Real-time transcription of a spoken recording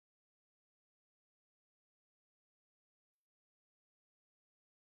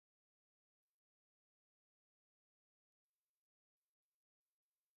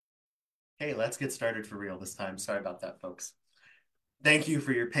Hey, let's get started for real this time. Sorry about that, folks. Thank you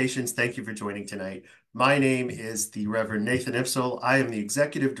for your patience. Thank you for joining tonight. My name is the Reverend Nathan Ipsel. I am the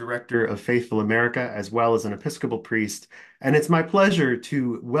Executive Director of Faithful America, as well as an Episcopal priest, and it's my pleasure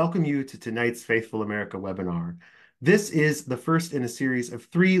to welcome you to tonight's Faithful America webinar. This is the first in a series of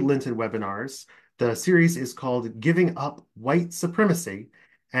 3 Lenten webinars. The series is called Giving Up White Supremacy,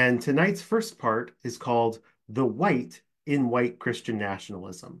 and tonight's first part is called The White in White Christian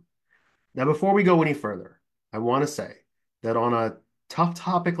Nationalism. Now, before we go any further, I want to say that on a tough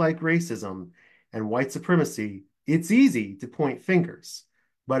topic like racism and white supremacy, it's easy to point fingers.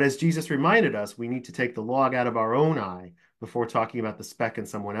 But as Jesus reminded us, we need to take the log out of our own eye before talking about the speck in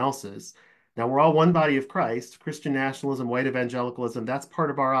someone else's. Now, we're all one body of Christ. Christian nationalism, white evangelicalism, that's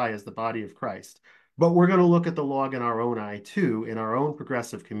part of our eye as the body of Christ. But we're going to look at the log in our own eye, too, in our own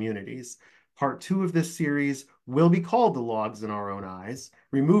progressive communities. Part 2 of this series will be called The Logs in Our Own Eyes,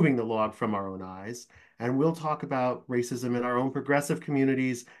 removing the log from our own eyes, and we'll talk about racism in our own progressive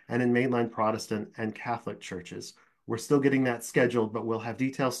communities and in mainline Protestant and Catholic churches. We're still getting that scheduled, but we'll have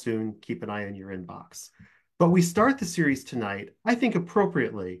details soon. Keep an eye on your inbox. But we start the series tonight, I think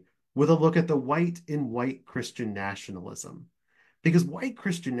appropriately, with a look at the white in white Christian nationalism. Because white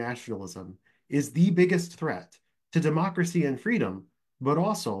Christian nationalism is the biggest threat to democracy and freedom, but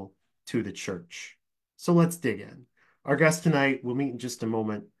also to the church. So let's dig in. Our guests tonight, we'll meet in just a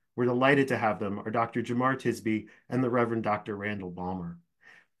moment. We're delighted to have them, are Dr. Jemar Tisby and the Reverend Dr. Randall Balmer.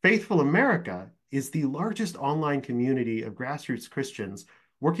 Faithful America is the largest online community of grassroots Christians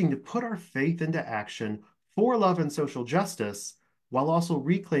working to put our faith into action for love and social justice, while also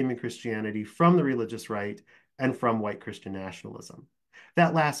reclaiming Christianity from the religious right and from white Christian nationalism.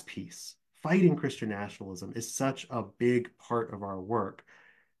 That last piece, fighting Christian nationalism, is such a big part of our work.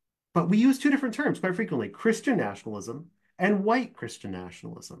 But we use 2 different terms quite frequently, Christian nationalism and white Christian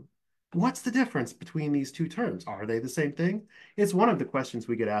nationalism. What's the difference between these 2 terms? Are they the same thing? It's one of the questions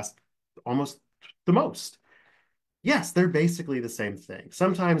we get asked almost the most. Yes, they're basically the same thing.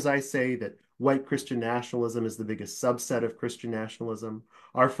 Sometimes I say that white Christian nationalism is the biggest subset of Christian nationalism.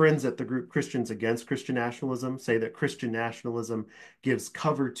 Our friends at the group Christians Against Christian Nationalism say that Christian nationalism gives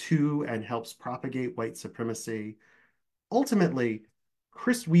cover to and helps propagate white supremacy. Ultimately,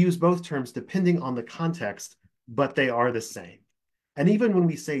 we use both terms depending on the context, but they are the same. And even when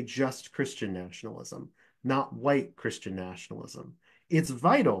we say just Christian nationalism, not white Christian nationalism, it's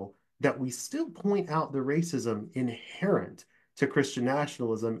vital that we still point out the racism inherent to Christian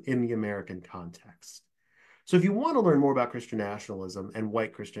nationalism in the American context. So if you want to learn more about Christian nationalism and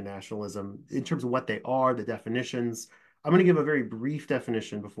white Christian nationalism in terms of what they are, the definitions, I'm going to give a very brief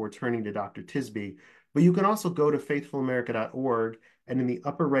definition before turning to Dr. Tisby, but you can also go to faithfulamerica.org and in the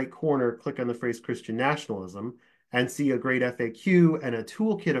upper right corner, click on the phrase Christian nationalism and see a great FAQ and a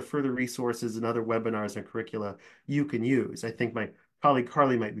toolkit of further resources and other webinars and curricula you can use. I think my colleague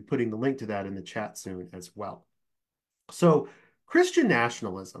Carly might be putting the link to that in the chat soon as well. So Christian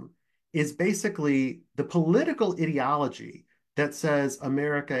nationalism is basically the political ideology that says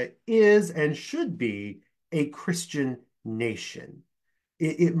America is and should be a Christian nation.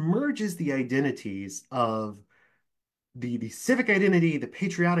 It merges the identities of the civic identity, the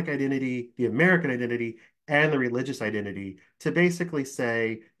patriotic identity, the American identity, and the religious identity to basically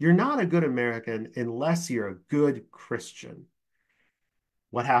say, you're not a good American unless you're a good Christian.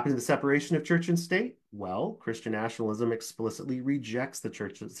 What happened to the separation of church and state? Well, Christian nationalism explicitly rejects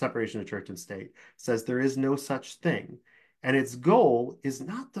the separation of church and state, says there is no such thing. And its goal is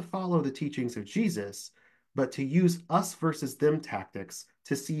not to follow the teachings of Jesus, but to use us versus them tactics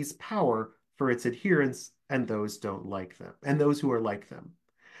to seize power for its adherents and those don't like them, and those who are like them.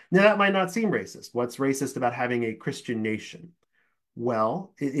 Now, that might not seem racist. What's racist about having a Christian nation?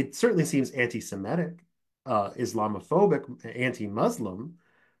 Well, it certainly seems anti-Semitic, Islamophobic, anti-Muslim,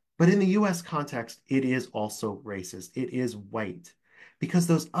 but in the US context, it is also racist. It is white. Because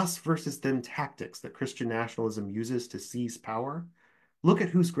those us versus them tactics that Christian nationalism uses to seize power, look at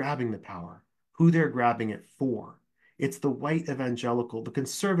who's grabbing the power, who they're grabbing it for. It's the white evangelical, the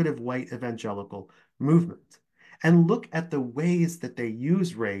conservative white evangelical movement. And look at the ways that they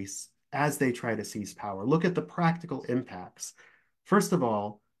use race as they try to seize power. Look at the practical impacts. First of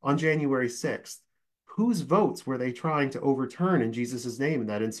all, on January 6th, whose votes were they trying to overturn in Jesus' name in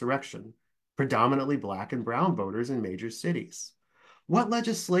that insurrection? Predominantly Black and brown voters in major cities. What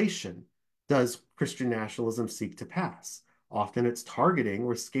legislation does Christian nationalism seek to pass? Often it's targeting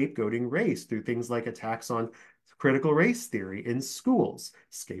or scapegoating race through things like attacks on critical race theory in schools,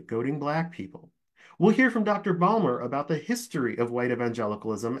 scapegoating Black people. We'll hear from Dr. Balmer about the history of white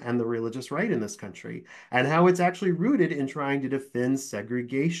evangelicalism and the religious right in this country, and how it's actually rooted in trying to defend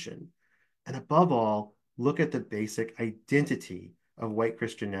segregation. And above all, look at the basic identity of white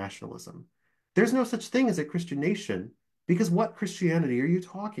Christian nationalism. There's no such thing as a Christian nation because what Christianity are you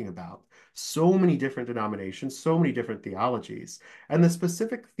talking about? So many different denominations, so many different theologies, and the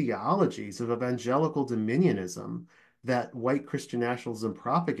specific theologies of evangelical dominionism that white Christian nationalism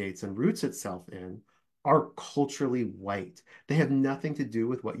propagates and roots itself in are culturally white. They have nothing to do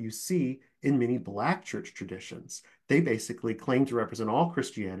with what you see in many Black church traditions. They basically claim to represent all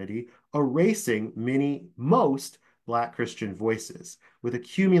Christianity, erasing most Black Christian voices with a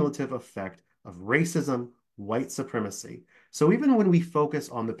cumulative effect of racism, white supremacy. So even when we focus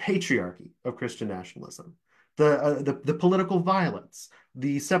on the patriarchy of Christian nationalism, the political violence,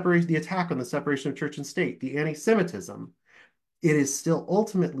 the attack on the separation of church and state, the anti-Semitism, it is still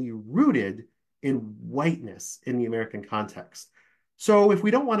ultimately rooted in whiteness in the American context. So if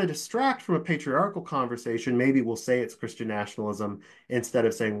we don't want to distract from a patriarchal conversation, maybe we'll say it's Christian nationalism instead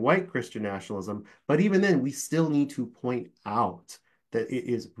of saying white Christian nationalism. But even then, we still need to point out that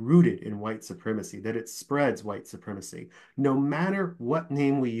it is rooted in white supremacy, that it spreads white supremacy. No matter what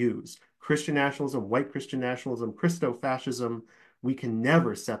name we use, Christian nationalism, white Christian nationalism, Christo-fascism, we can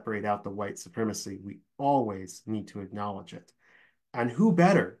never separate out the white supremacy. We always need to acknowledge it. And who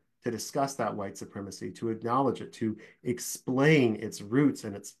better to discuss that white supremacy, to acknowledge it, to explain its roots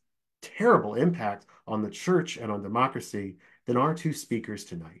and its terrible impact on the church and on democracy than our two speakers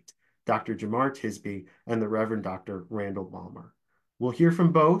tonight, Dr. Jemar Tisby and the Reverend Dr. Randall Balmer. We'll hear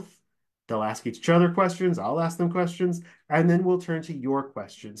from both. They'll ask each other questions, I'll ask them questions, and then we'll turn to your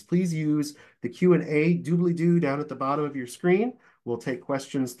questions. Please use the Q&A doobly-doo down at the bottom of your screen. We'll take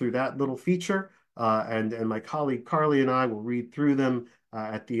questions through that little feature. And my colleague Carly and I will read through them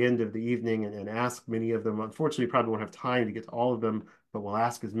at the end of the evening and ask many of them. Unfortunately, probably won't have time to get to all of them, but we'll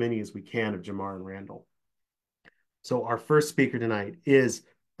ask as many as we can of Jemar and Randall. So our first speaker tonight is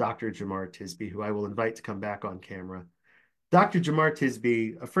Dr. Jemar Tisby, who I will invite to come back on camera. Dr. Jemar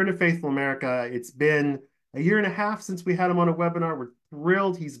Tisby, a friend of Faithful America. It's been a year and a half since we had him on a webinar. We're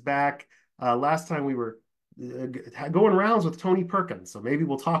thrilled he's back. Last time we were going rounds with Tony Perkins. So maybe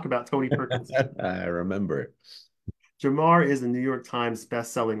we'll talk about Tony Perkins. I remember. Jemar is a New York Times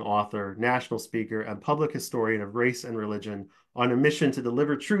bestselling author, national speaker, and public historian of race and religion on a mission to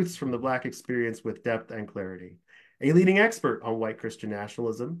deliver truths from the Black experience with depth and clarity. A leading expert on white Christian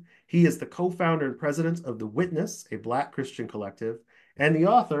nationalism, he is the co-founder and president of The Witness, a Black Christian collective, and the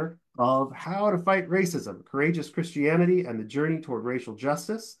author of How to Fight Racism, Courageous Christianity and the Journey Toward Racial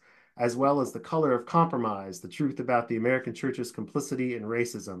Justice, as well as The Color of Compromise, the truth about the American Church's complicity in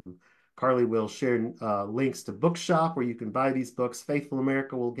racism. Carly will share links to Bookshop where you can buy these books. Faithful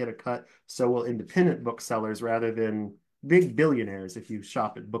America will get a cut, so will independent booksellers rather than big billionaires if you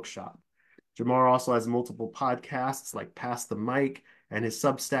shop at Bookshop. Jemar also has multiple podcasts like Pass the Mic and his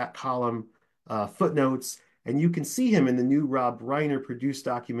Substack column, Footnotes. And you can see him in the new Rob Reiner produced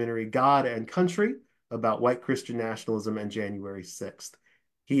documentary, God and Country, about white Christian nationalism and January 6th.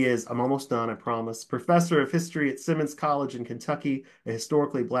 He is, I'm almost done, I promise, professor of history at Simmons College in Kentucky, a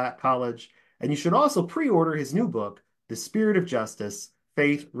historically Black college. And you should also pre-order his new book, The Spirit of Justice,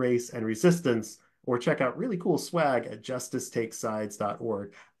 Faith, Race, and Resistance, or check out really cool swag at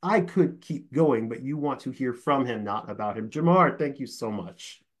justicetakesides.org. I could keep going, but you want to hear from him, not about him. Jemar, thank you so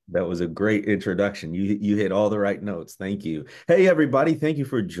much. That was a great introduction. You hit all the right notes. Thank you. Hey, everybody. Thank you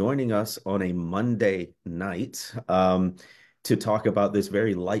for joining us on a Monday night to talk about this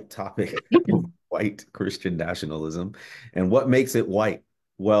very light topic, white Christian nationalism, and what makes it white.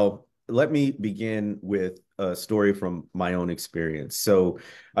 Well, let me begin with a story from my own experience. So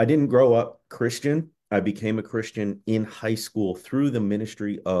I didn't grow up Christian. I became a Christian in high school through the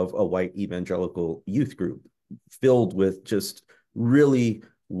ministry of a white evangelical youth group filled with just really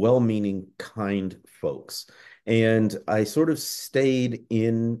well-meaning, kind folks. And I sort of stayed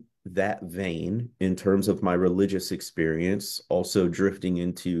in that vein in terms of my religious experience, also drifting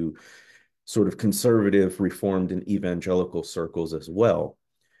into sort of conservative, reformed, and evangelical circles as well.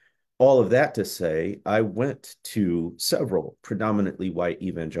 All of that to say, I went to several predominantly white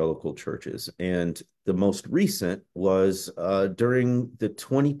evangelical churches, and the most recent was during the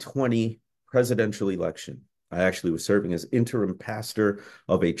 2020 presidential election. I actually was serving as interim pastor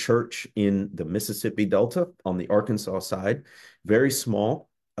of a church in the Mississippi Delta on the Arkansas side, very small,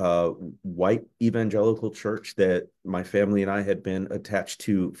 white evangelical church that my family and I had been attached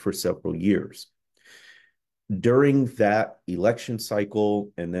to for several years. During that election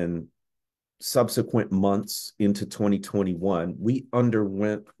cycle and then subsequent months into 2021, we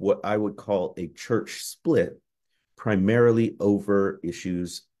underwent what I would call a church split, primarily over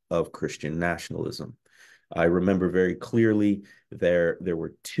issues of Christian nationalism. I remember very clearly there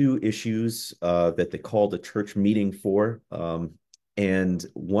were two issues that they called a church meeting for. And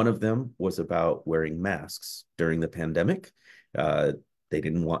one of them was about wearing masks during the pandemic. Uh, they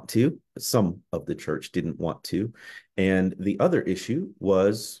didn't want to. Some of the church didn't want to. And the other issue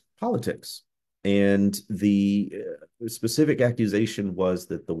was politics. And the specific accusation was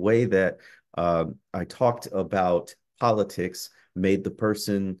that the way that I talked about politics made the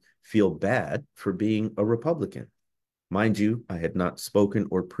person feel bad for being a Republican. Mind you, I had not spoken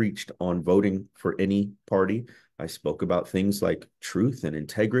or preached on voting for any party. I spoke about things like truth and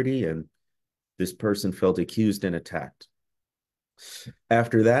integrity, and this person felt accused and attacked.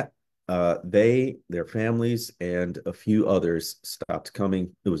 After that, their families, and a few others stopped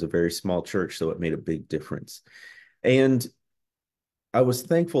coming. It was a very small church, so it made a big difference. And I was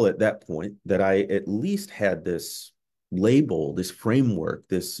thankful at that point that I at least had this label, this framework,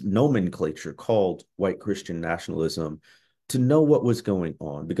 this nomenclature called white Christian nationalism to know what was going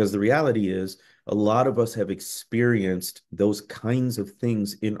on. Because the reality is, a lot of us have experienced those kinds of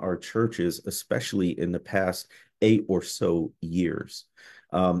things in our churches, especially in the past 8 or so years.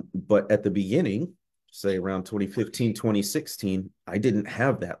 But at the beginning, say around 2015, 2016, I didn't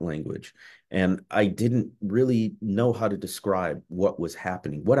have that language. And I didn't really know how to describe what was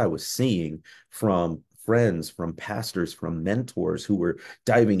happening, what I was seeing from friends, from pastors, from mentors who were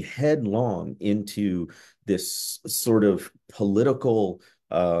diving headlong into this sort of political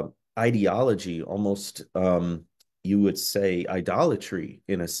ideology, almost you would say idolatry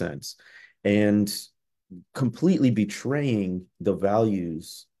in a sense, and completely betraying the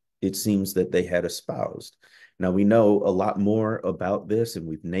values it seems that they had espoused. Now, we know a lot more about this, and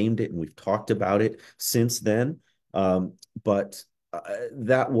we've named it and we've talked about it since then. But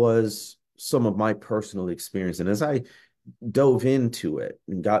that was some of my personal experience. And as I dove into it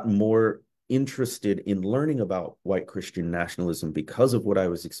and got more interested in learning about white Christian nationalism because of what I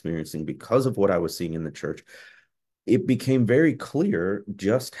was experiencing, because of what I was seeing in the church, it became very clear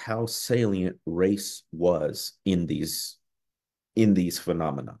just how salient race was in these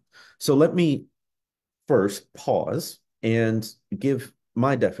phenomena. So let me first pause and give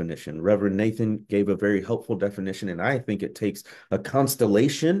my definition. Reverend Nathan gave a very helpful definition, and I think it takes a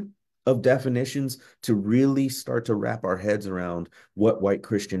constellation of definitions to really start to wrap our heads around what white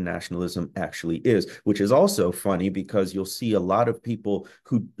Christian nationalism actually is, which is also funny because you'll see a lot of people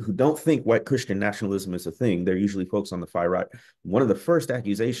who don't think white Christian nationalism is a thing. They're usually folks on the far right. One of the first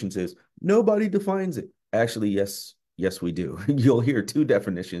accusations is nobody defines it. Actually, yes, we do. You'll hear two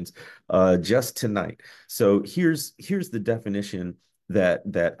definitions just tonight. So here's the definition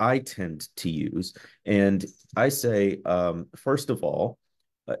that I tend to use, and I say first of all,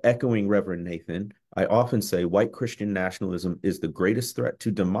 echoing Reverend Nathan, I often say white Christian nationalism is the greatest threat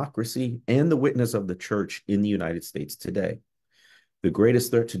to democracy and the witness of the church in the United States today. The greatest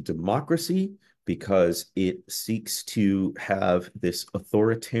threat to democracy because it seeks to have this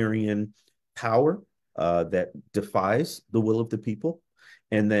authoritarian power that defies the will of the people.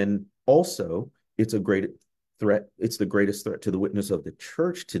 And then also, it's a great threat. It's the greatest threat to the witness of the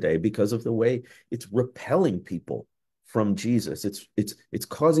church today because of the way it's repelling people from Jesus. It's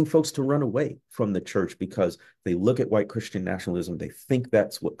causing folks to run away from the church because they look at white Christian nationalism, they think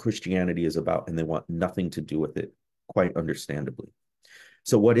that's what Christianity is about, and they want nothing to do with it, quite understandably.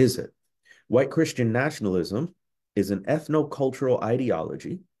 So what is it? White Christian nationalism is an ethno-cultural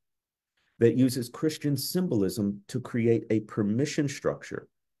ideology that uses Christian symbolism to create a permission structure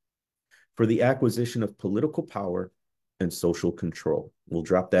for the acquisition of political power and social control. We'll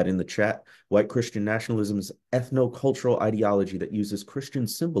drop that in the chat. White Christian nationalism is ethno-cultural ideology that uses Christian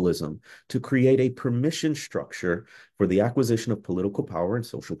symbolism to create a permission structure for the acquisition of political power and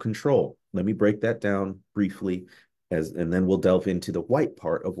social control. Let me break that down briefly, and then we'll delve into the white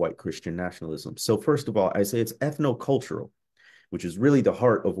part of white Christian nationalism. So first of all, I say it's ethno-cultural, which is really the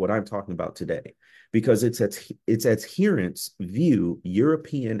heart of what I'm talking about today, because its adherents view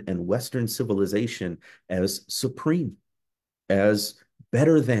European and Western civilization as supreme, as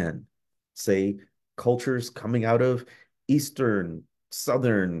better than, say, cultures coming out of Eastern,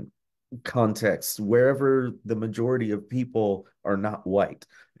 Southern contexts, wherever the majority of people are not white.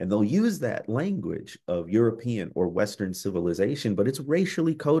 And they'll use that language of European or Western civilization, but it's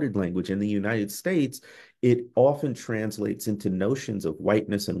racially coded language. In the United States, it often translates into notions of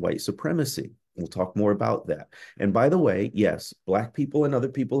whiteness and white supremacy. We'll talk more about that. And by the way, yes, Black people and other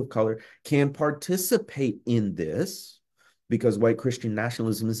people of color can participate in this because white Christian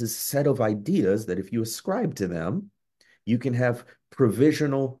nationalism is a set of ideas that if you ascribe to them, you can have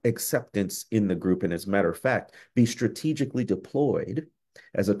provisional acceptance in the group. And as a matter of fact, be strategically deployed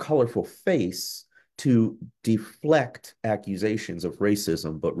as a colorful face to deflect accusations of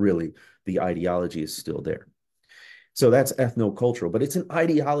racism, but really the ideology is still there. So that's ethnocultural, but it's an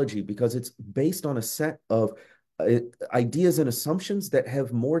ideology because it's based on a set of ideas and assumptions that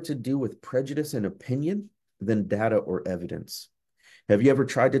have more to do with prejudice and opinion than data or evidence. Have you ever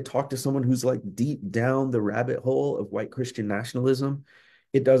tried to talk to someone who's like deep down the rabbit hole of white Christian nationalism?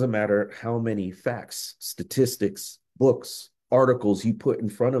 It doesn't matter how many facts, statistics, books, articles you put in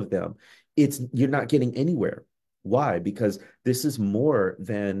front of them. You're not getting anywhere. Why? Because this is more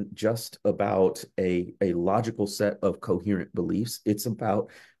than just about a logical set of coherent beliefs. It's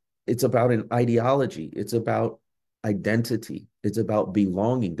about an ideology. It's about identity. It's about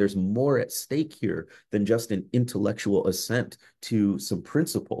belonging. There's more at stake here than just an intellectual assent to some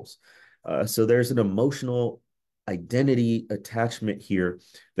principles. So there's an emotional identity attachment here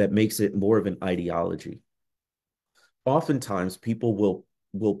that makes it more of an ideology. Oftentimes, people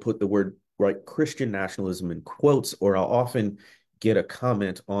will put the word right Christian nationalism in quotes, or I'll often get a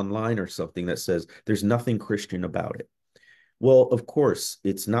comment online or something that says there's nothing Christian about it. Well, of course,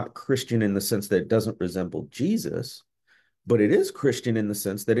 it's not Christian in the sense that it doesn't resemble Jesus, but it is Christian in the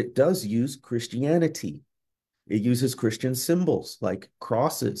sense that it does use Christianity. It uses Christian symbols like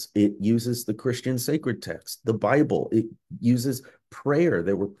crosses. It uses the Christian sacred text, the Bible. It uses prayer.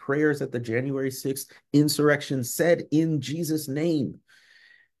 There were prayers at the January 6th insurrection said in Jesus' name.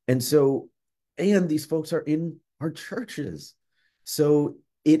 And these folks are in our churches. So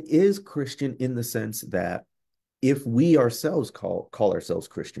it is Christian in the sense that if we ourselves call ourselves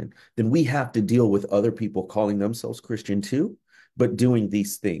Christian, then we have to deal with other people calling themselves Christian too, but doing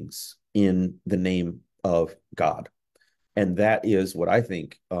these things in the name of God. And that is what I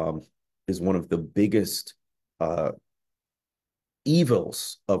think is one of the biggest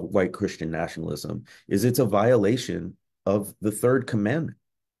evils of white Christian nationalism is it's a violation of the third commandment,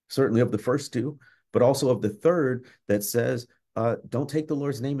 certainly of the first two, but also of the third that says, don't take the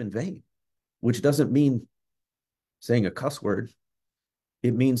Lord's name in vain, which doesn't mean saying a cuss word.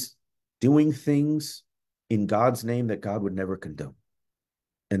 It means doing things in God's name that God would never condone.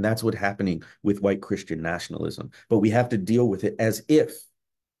 And that's what's happening with white Christian nationalism. But we have to deal with it as if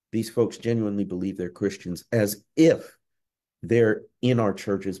these folks genuinely believe they're Christians, as if they're in our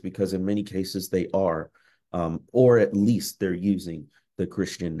churches, because in many cases they are, or at least they're using the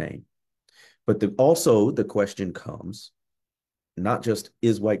Christian name. But also the question comes, not just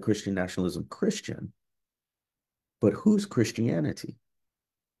is white Christian nationalism Christian, but whose Christianity?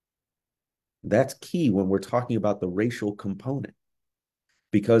 That's key when we're talking about the racial component,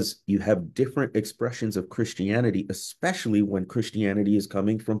 because you have different expressions of Christianity, especially when Christianity is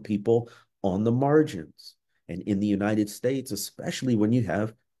coming from people on the margins. And in the United States, especially when you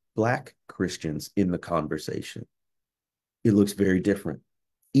have Black Christians in the conversation, it looks very different.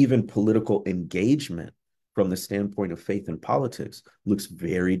 Even political engagement from the standpoint of faith and politics looks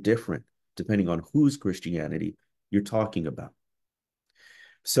very different, depending on whose Christianity you're talking about.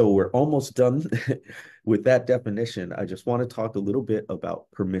 So we're almost done with that definition. I just want to talk a little bit about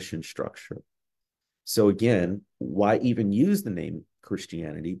permission structure. So again, why even use the name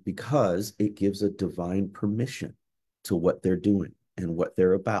Christianity? Because it gives a divine permission to what they're doing and what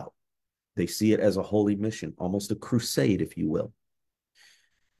they're about. They see it as a holy mission, almost a crusade, if you will.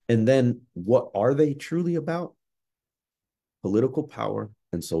 And then what are they truly about? Political power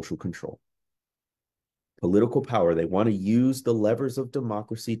and social control. Political power. They want to use the levers of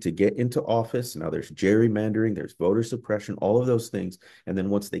democracy to get into office. Now there's gerrymandering, there's voter suppression, all of those things. And then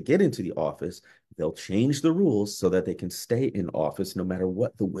once they get into the office, they'll change the rules so that they can stay in office no matter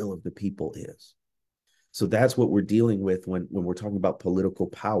what the will of the people is. So that's what we're dealing with when we're talking about political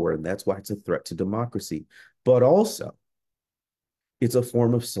power. And that's why it's a threat to democracy. But also, it's a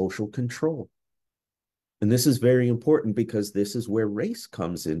form of social control. And this is very important because this is where race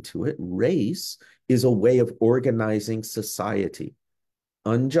comes into it. Race is a way of organizing society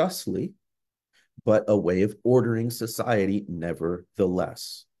unjustly, but a way of ordering society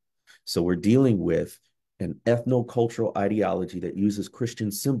nevertheless. So we're dealing with an ethnocultural ideology that uses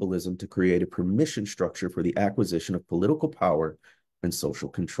Christian symbolism to create a permission structure for the acquisition of political power and social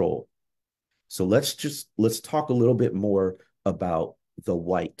control. So let's talk a little bit more about the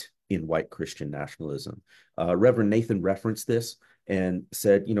white in white Christian nationalism. Reverend Nathan referenced this and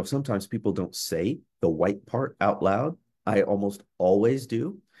said, sometimes people don't say the white part out loud. I almost always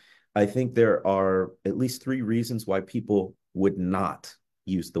do. I think there are at least 3 reasons why people would not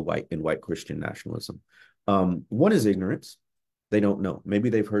use the white in white Christian nationalism. One is ignorance. They don't know. Maybe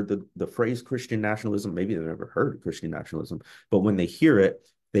they've heard the phrase Christian nationalism. Maybe they've never heard of Christian nationalism. But when they hear it,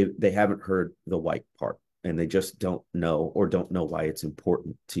 they haven't heard the white part, and they just don't know, or don't know why it's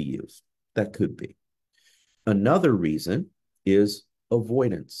important to use. That could be. Another reason is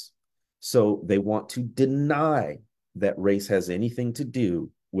avoidance. So they want to deny that race has anything to do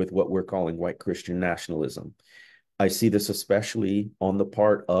with what we're calling white Christian nationalism. I see this especially on the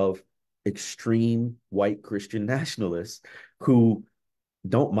part of extreme white Christian nationalists who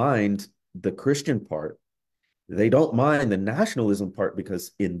don't mind the Christian part. They don't mind the nationalism part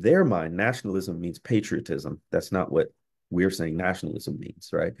because, in their mind, nationalism means patriotism. That's not what we're saying nationalism means,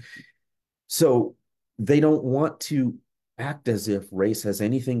 right? So they don't want to act as if race has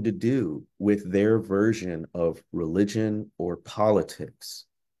anything to do with their version of religion or politics,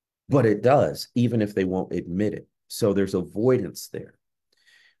 but it does, even if they won't admit it. So there's avoidance there.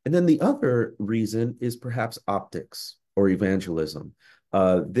 And then the other reason is perhaps optics or evangelism.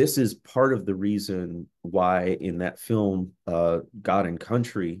 This is part of the reason why in that film, God and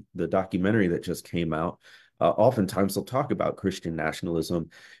Country, the documentary that just came out, oftentimes they'll talk about Christian nationalism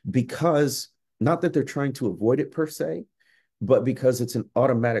because not that they're trying to avoid it per se, but because it's an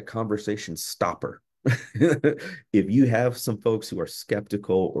automatic conversation stopper. If you have some folks who are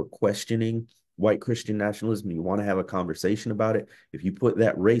skeptical or questioning white Christian nationalism, you want to have a conversation about it, if you put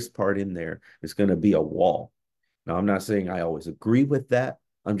that race part in there, it's going to be a wall. Now, I'm not saying I always agree with that.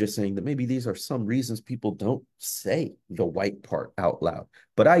 I'm just saying that maybe these are some reasons people don't say the white part out loud,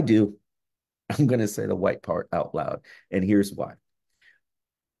 but I do. I'm going to say the white part out loud. And here's why.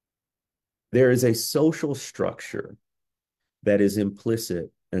 There is a social structure that is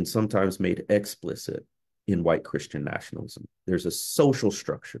implicit and sometimes made explicit in white Christian nationalism. There's a social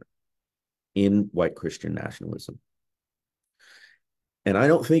structure in white Christian nationalism. And I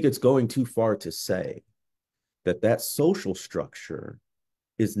don't think it's going too far to say that that social structure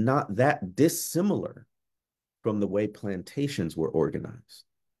is not that dissimilar from the way plantations were organized.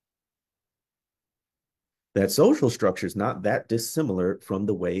 That social structure is not that dissimilar from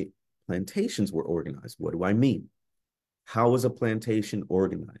the way plantations were organized. What do I mean? How was a plantation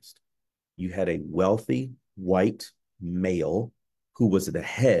organized? You had a wealthy white male who was the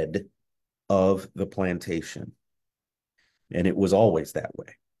head of the plantation. And it was always that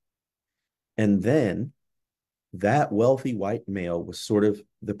way. And then that wealthy white male was sort of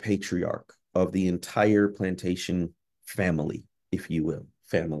the patriarch of the entire plantation family, if you will,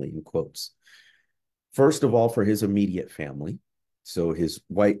 family in quotes. First of all, for his immediate family, so his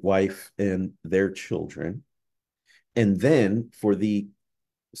white wife and their children, and then for the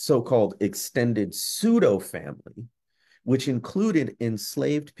so-called extended pseudo family, which included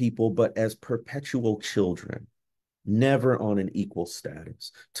enslaved people, but as perpetual children, never on an equal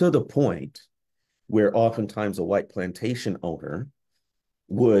status, to the point where oftentimes a white plantation owner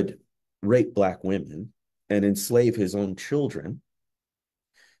would rape Black women and enslave his own children.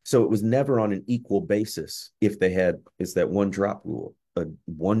 So it was never on an equal basis if they had, it's that one drop rule,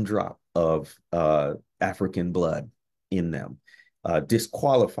 one drop of African blood in them,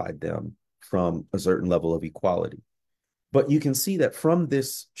 disqualified them from a certain level of equality. But you can see that from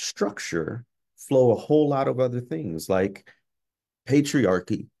this structure flow a whole lot of other things like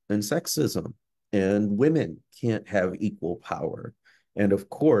patriarchy and sexism, and women can't have equal power. And of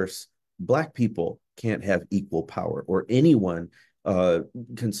course, Black people can't have equal power, or anyone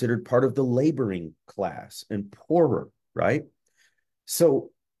considered part of the laboring class and poorer, right?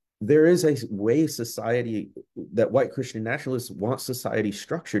 So there is a way society that white Christian nationalists want society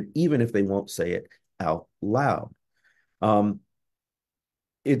structured, even if they won't say it out loud. Um,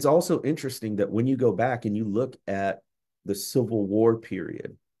 it's also interesting that when you go back and you look at the Civil War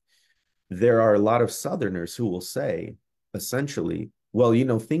period, there are a lot of Southerners who will say, essentially, well, you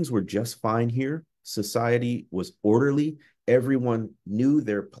know, things were just fine here. Society was orderly. Everyone knew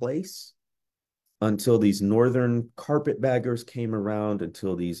their place until these Northern carpetbaggers came around,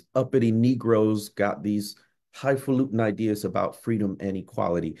 until these uppity Negroes got these highfalutin ideas about freedom and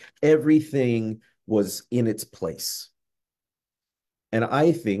equality. Everything was in its place. And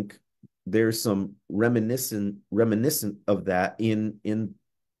I think there's some reminiscent of that in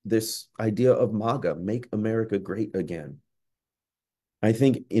this idea of MAGA, make America great again. I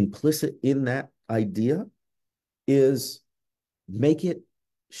think implicit in that idea is make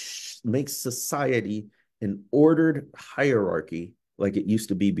society an ordered hierarchy like it used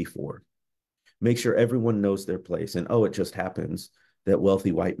to be before. Make sure everyone knows their place. And oh, it just happens that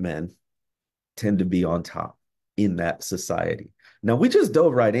wealthy white men tend to be on top in that society. Now we just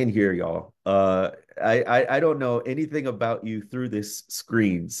dove right in here, y'all. I don't know anything about you through this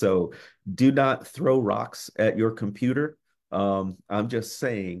screen, so do not throw rocks at your computer. I'm just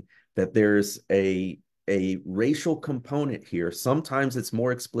saying that there's a racial component here. Sometimes it's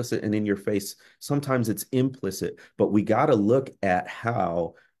more explicit and in your face. Sometimes it's implicit, but we got to look at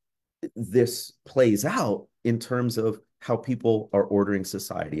how this plays out in terms of how people are ordering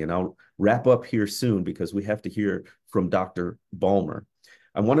society. And I'll wrap up here soon because we have to hear from Dr. Balmer.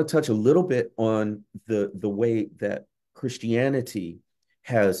 I want to touch a little bit on the way that Christianity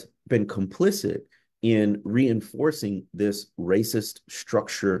has been complicit in reinforcing this racist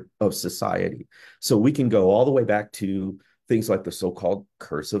structure of society. So we can go all the way back to things like the so-called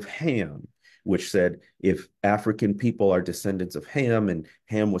curse of Ham, which said if African people are descendants of Ham and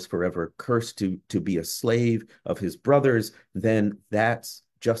Ham was forever cursed to be a slave of his brothers, then that's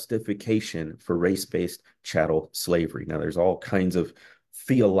justification for race-based chattel slavery. Now, there's all kinds of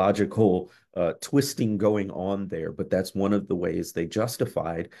theological twisting going on there, but that's one of the ways they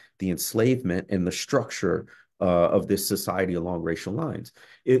justified the enslavement and the structure of this society along racial lines.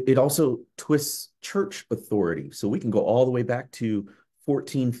 It also twists church authority. So we can go all the way back to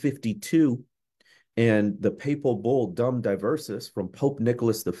 1452 and the papal bull Dum Diversus from Pope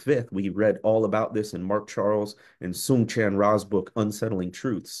Nicholas V. We read all about this in Mark Charles and Sung Chan Ra's book, Unsettling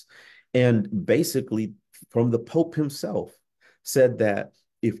Truths. And basically, from the Pope himself, said that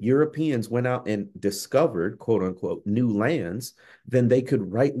if Europeans went out and discovered, quote unquote, new lands, then they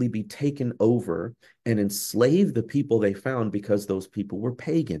could rightly be taken over and enslave the people they found because those people were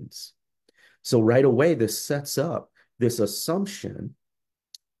pagans. So right away, this sets up this assumption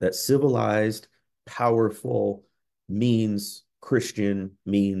that civilized, powerful means Christian,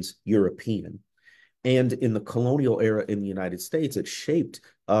 means European. And in the colonial era in the United States, it shaped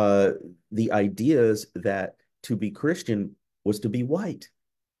the ideas that to be Christian was to be white,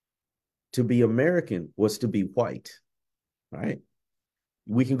 to be American was to be white, right?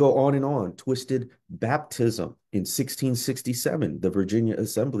 We can go on and on. Twisted baptism in 1667. The Virginia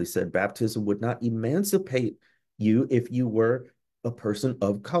Assembly said baptism would not emancipate you if you were a person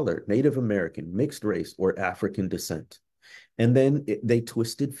of color, Native American, mixed race, or African descent. And then they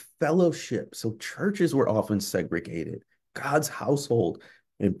twisted fellowship. So churches were often segregated, God's household,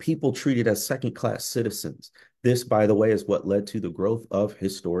 and people treated as second-class citizens. This, by the way, is what led to the growth of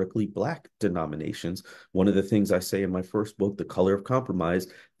historically Black denominations. One of the things I say in my first book, The Color of Compromise,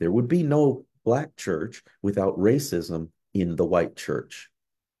 there would be no Black church without racism in the white church.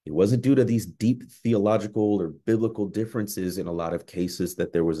 It wasn't due to these deep theological or biblical differences in a lot of cases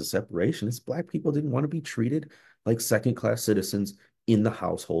that there was a separation. It's Black people didn't want to be treated like second-class citizens in the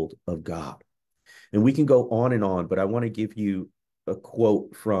household of God. And we can go on, but I want to give you a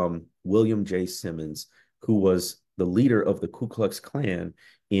quote from William J. Simmons, who was the leader of the Ku Klux Klan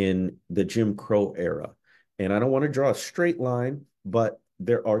in the Jim Crow era. And I don't want to draw a straight line, but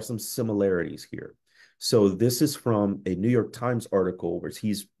there are some similarities here. So this is from a New York Times article where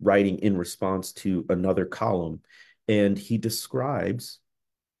he's writing in response to another column, and he describes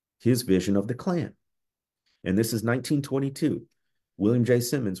his vision of the Klan. And this is 1922. William J.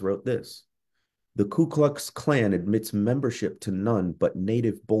 Simmons wrote this: the Ku Klux Klan admits membership to none but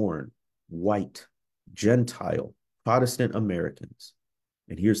native-born, white, Gentile, Protestant Americans.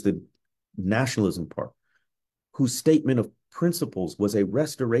 And here's the nationalism part, whose statement of principles was a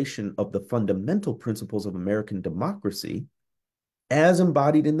restoration of the fundamental principles of American democracy as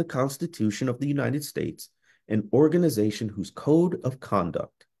embodied in the Constitution of the United States, an organization whose code of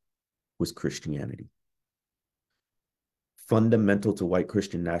conduct was Christianity. Fundamental to white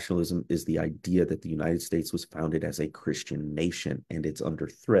Christian nationalism is the idea that the United States was founded as a Christian nation, and it's under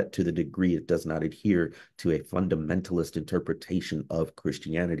threat to the degree it does not adhere to a fundamentalist interpretation of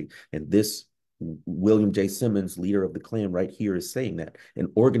Christianity. And this William J. Simmons, leader of the Klan, right here is saying that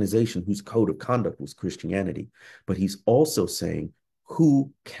an organization whose code of conduct was Christianity. But he's also saying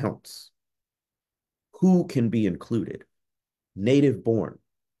who counts, who can be included. Native born,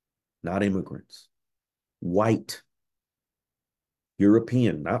 not immigrants. White,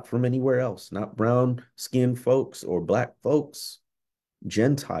 European, not from anywhere else, not brown skinned folks or Black folks.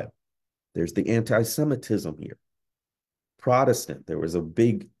 Gentile, there's the anti-Semitism here. Protestant, there was a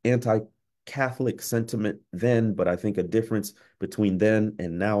big anti-Catholic sentiment then, but I think a difference between then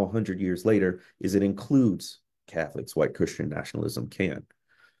and now 100 years later is it includes Catholics. White Christian nationalism can.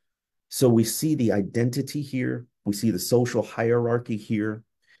 So we see the identity here. We see the social hierarchy here.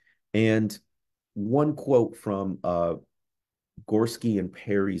 And one quote from Gorski and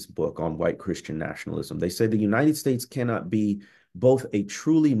Perry's book on white Christian nationalism. They say the United States cannot be both a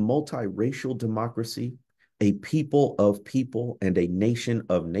truly multiracial democracy, a people of people, and a nation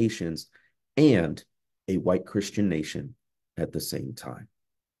of nations, and a white Christian nation at the same time.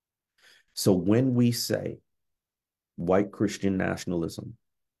 So when we say white Christian nationalism,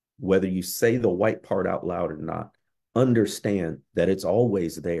 whether you say the white part out loud or not, understand that it's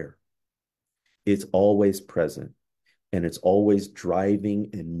always there. It's always present. And it's always driving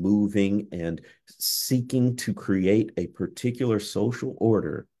and moving and seeking to create a particular social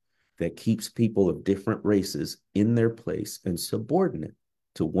order that keeps people of different races in their place and subordinate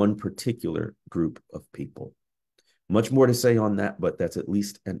to one particular group of people. Much more to say on that, but that's at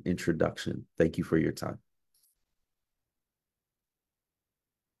least an introduction. Thank you for your time.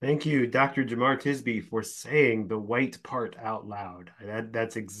 Thank you, Dr. Jemar Tisby, for saying the white part out loud.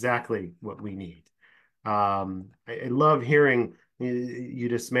 That's exactly what we need. I love hearing you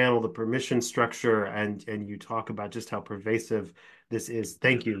dismantle the permission structure and you talk about just how pervasive this is.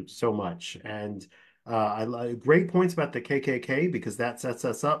 Thank you so much. And I like great points about the KKK because that sets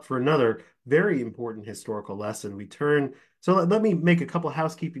us up for another very important historical lesson. So let me make a couple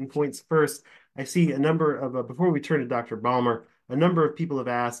housekeeping points first. I see a number of before we turn to Dr. Balmer, a number of people have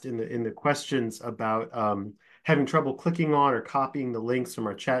asked in the questions about having trouble clicking on or copying the links from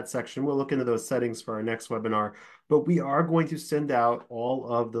our chat section. We'll look into those settings for our next webinar, but we are going to send out all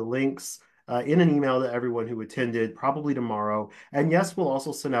of the links in an email to everyone who attended, probably tomorrow. And yes, we'll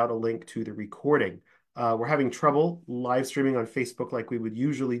also send out a link to the recording. We're having trouble live streaming on Facebook like we would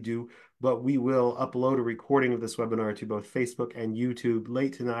usually do, but we will upload a recording of this webinar to both Facebook and YouTube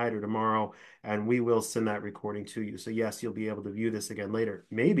late tonight or tomorrow, and we will send that recording to you. So yes, you'll be able to view this again later,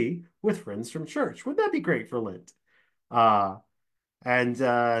 maybe with friends from church. Wouldn't that be great for Lent? So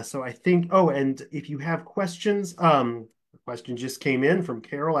I think, oh, and if you have questions, a question just came in from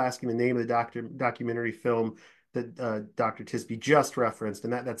Carol asking the name of the documentary film that Dr. Tisby just referenced,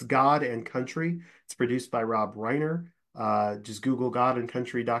 and that's God and Country. It's produced by Rob Reiner. Just Google God and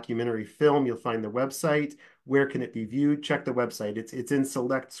Country documentary film. You'll find the website. Where can it be viewed? Check the website. It's in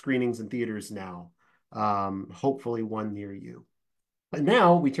select screenings and theaters now. Hopefully one near you. And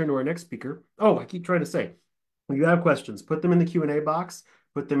now we turn to our next speaker. Oh, I keep trying to say, if you have questions, put them in the Q&A box.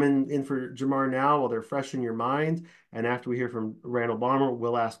 Put them in for Jemar now while they're fresh in your mind. And after we hear from Randall Balmer,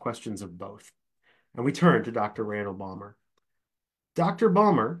 we'll ask questions of both. And we turn to Dr. Randall Balmer. Dr.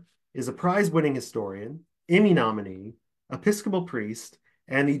 Balmer is a prize-winning historian, Emmy nominee, Episcopal priest,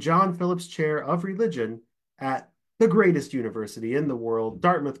 and the John Phillips Chair of Religion at the greatest university in the world,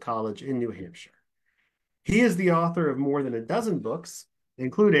 Dartmouth College in New Hampshire. He is the author of more than a dozen books,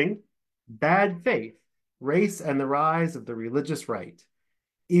 including Bad Faith, Race and the Rise of the Religious Right.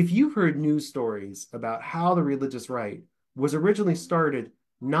 If you've heard news stories about how the religious right was originally started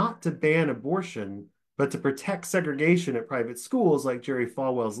not to ban abortion, but to protect segregation at private schools like Jerry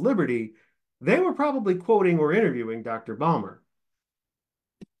Falwell's Liberty, they were probably quoting or interviewing Dr. Balmer.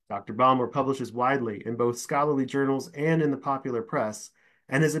 Dr. Balmer publishes widely in both scholarly journals and in the popular press,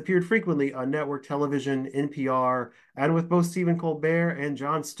 and has appeared frequently on network television, NPR, and with both Stephen Colbert and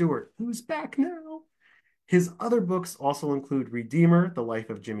Jon Stewart, who's back now. His other books also include Redeemer, The Life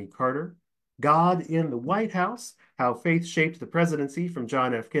of Jimmy Carter, God in the White House, How Faith Shaped the Presidency from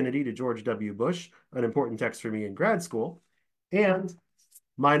John F. Kennedy to George W. Bush, an important text for me in grad school, and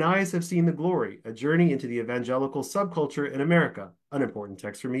Mine Eyes Have Seen the Glory, a journey into the evangelical subculture in America, an important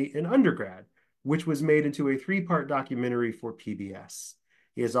text for me in undergrad, which was made into a 3-part documentary for PBS.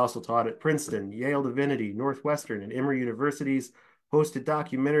 He has also taught at Princeton, Yale Divinity, Northwestern, and Emory Universities, hosted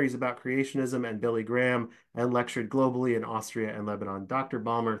documentaries about creationism and Billy Graham, and lectured globally in Austria and Lebanon. Dr.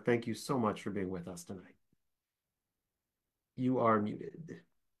 Balmer, thank you so much for being with us tonight. You are muted.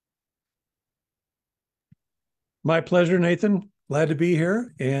 My pleasure, Nathan. Glad to be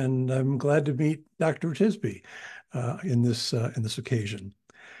here, and I'm glad to meet Dr. Tisby in this occasion.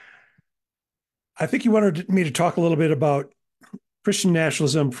 I think you wanted me to talk a little bit about Christian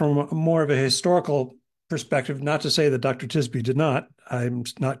nationalism from more of a historical perspective, not to say that Dr. Tisby did not. I'm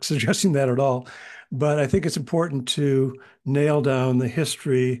not suggesting that at all, but I think it's important to nail down the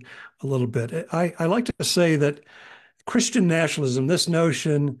history a little bit. I like to say that Christian nationalism, this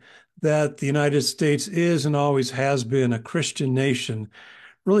notion that the United States is and always has been a Christian nation,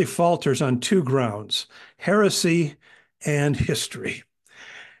 really falters on 2 grounds: heresy and history.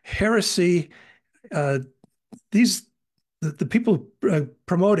 Heresy, the people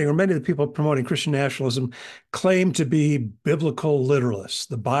promoting, or many of the people promoting Christian nationalism, claim to be biblical literalists.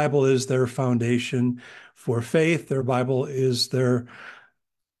 The Bible is their foundation for faith. Their Bible is their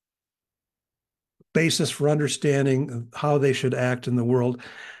basis for understanding how they should act in the world.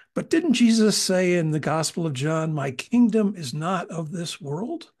 But didn't Jesus say in the Gospel of John, "My kingdom is not of this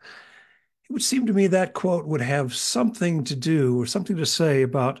world"? It would seem to me that quote would have something to do or something to say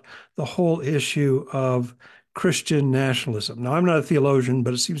about the whole issue of Christian nationalism. Now, I'm not a theologian,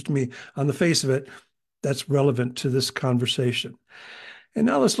 but it seems to me on the face of it, that's relevant to this conversation. And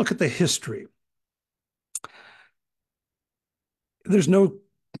now let's look at the history. There's no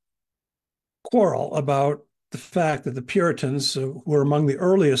quarrel about the fact that the Puritans were among the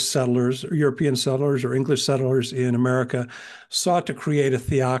earliest settlers, European settlers or English settlers in America, sought to create a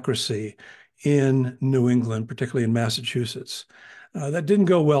theocracy in New England, particularly in Massachusetts. That didn't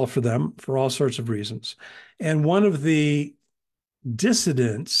go well for them for all sorts of reasons. And one of the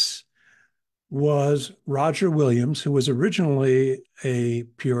dissidents was Roger Williams, who was originally a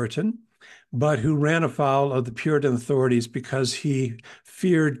Puritan, but who ran afoul of the Puritan authorities because he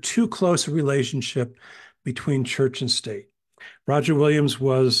feared too close a relationship between church and state. Roger Williams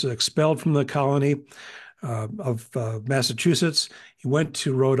was expelled from the colony of Massachusetts. He went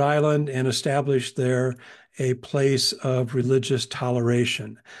to Rhode Island and established there a place of religious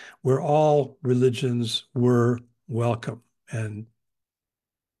toleration where all religions were welcome and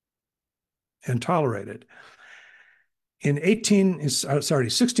tolerated. In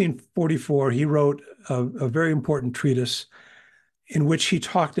 1644, he wrote a very important treatise in which he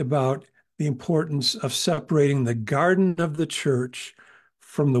talked about the importance of separating the garden of the church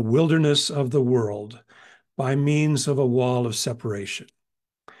from the wilderness of the world by means of a wall of separation.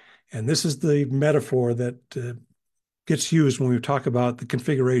 And this is the metaphor that gets used when we talk about the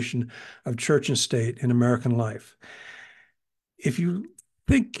configuration of church and state in American life. If you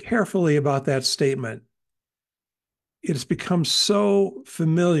think carefully about that statement, it has become so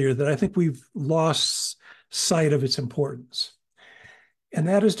familiar that I think we've lost sight of its importance. And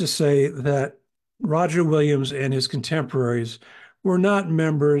that is to say that Roger Williams and his contemporaries were not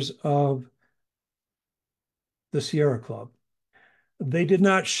members of the Sierra Club. They did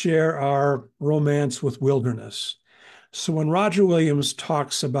not share our romance with wilderness. So when Roger Williams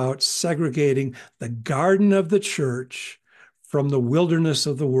talks about segregating the garden of the church from the wilderness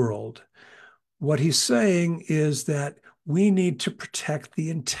of the world, what he's saying is that we need to protect the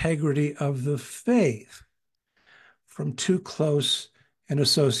integrity of the faith from too close an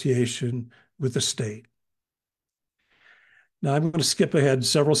association with the state. Now, I'm going to skip ahead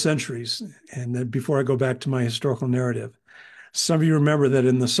several centuries, and then before I go back to my historical narrative, some of you remember that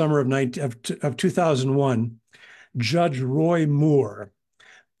in the summer of 2001, Judge Roy Moore,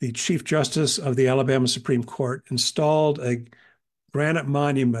 the Chief Justice of the Alabama Supreme Court, installed a granite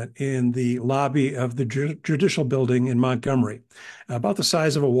monument in the lobby of the Judicial Building in Montgomery, about the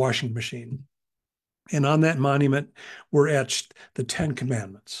size of a washing machine. And on that monument were etched the Ten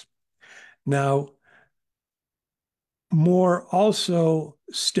Commandments. Now, Moore also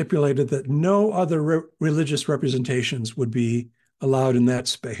stipulated that no other religious representations would be allowed in that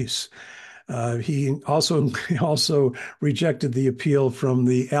space. He also rejected the appeal from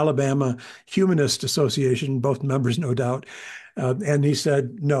the Alabama Humanist Association, both members, no doubt, and he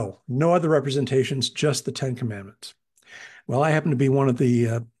said, no other representations, just the Ten Commandments. Well, I happen to be one of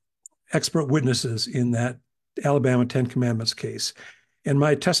the expert witnesses in that Alabama Ten Commandments case. And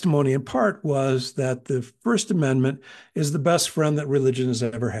my testimony in part was that the First Amendment is the best friend that religion has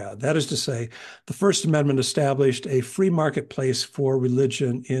ever had. That is to say, the First Amendment established a free marketplace for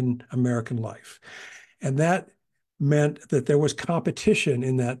religion in American life. And that meant that there was competition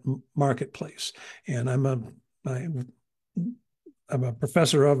in that marketplace. And I'm a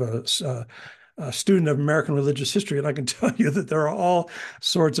professor of a student of American religious history, and I can tell you that there are all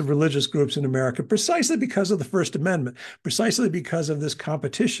sorts of religious groups in America precisely because of the First Amendment, precisely because of this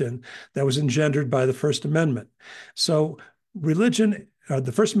competition that was engendered by the First Amendment. So religion,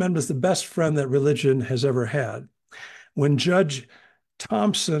 the First Amendment is the best friend that religion has ever had. When Judge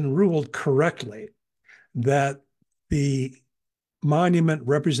Thompson ruled correctly that the monument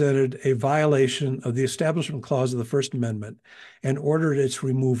represented a violation of the Establishment Clause of the First Amendment and ordered its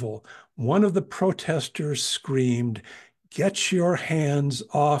removal, one of the protesters screamed, "Get your hands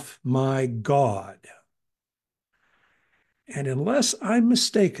off my God." And unless I'm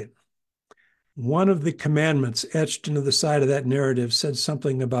mistaken, one of the commandments etched into the side of that narrative said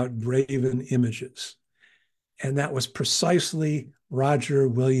something about graven images. And that was precisely Roger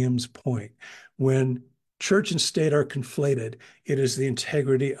Williams' point. When church and state are conflated, it is the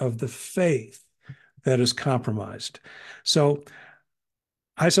integrity of the faith that is compromised. So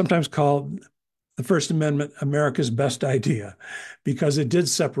I sometimes call the First Amendment America's best idea because it did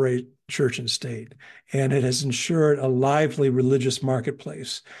separate church and state, and it has ensured a lively religious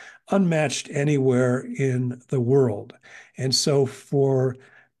marketplace unmatched anywhere in the world. And so for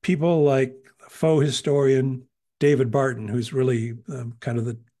people like faux historian David Barton, who's really kind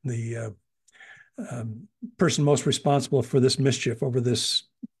of the person most responsible for this mischief over this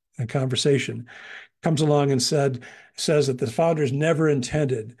conversation, comes along and says that the founders never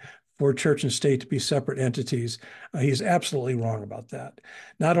intended for church and state to be separate entities. He's absolutely wrong about that.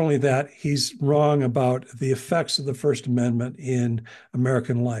 Not only that, he's wrong about the effects of the First Amendment in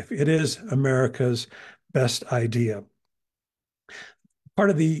American life. It is America's best idea. Part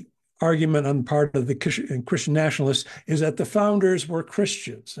of the argument on the part of the Christian nationalists is that the founders were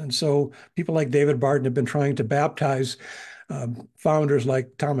Christians. And so people like David Barton have been trying to baptize founders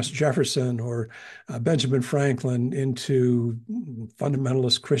like Thomas Jefferson or Benjamin Franklin into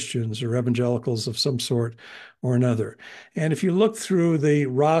fundamentalist Christians or evangelicals of some sort or another. And if you look through the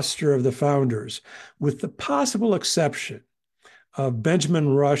roster of the founders, with the possible exception of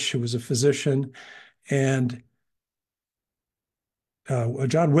Benjamin Rush, who was a physician, and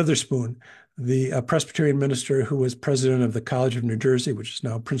John Witherspoon, the Presbyterian minister who was president of the College of New Jersey, which is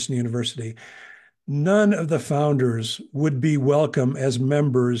now Princeton University, none of the founders would be welcome as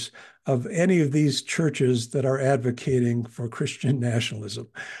members of any of these churches that are advocating for Christian nationalism.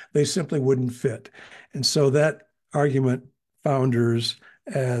 They simply wouldn't fit. And so that argument founders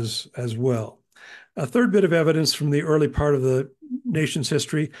as well. A third bit of evidence from the early part of the nation's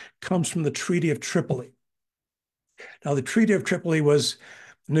history comes from the Treaty of Tripoli. Now, the Treaty of Tripoli was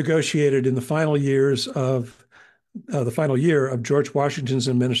negotiated in the final year of George Washington's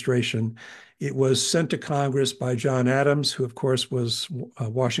administration. It was sent to Congress by John Adams, who, of course, was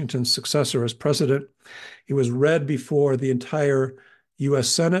Washington's successor as president. It was read before the entire U.S.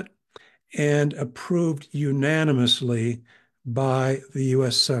 Senate and approved unanimously by the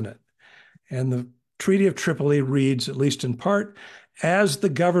U.S. Senate. And the Treaty of Tripoli reads, at least in part, as the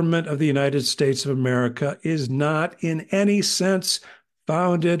government of the United States of America is not in any sense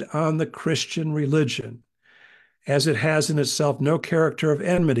founded on the Christian religion, as it has in itself no character of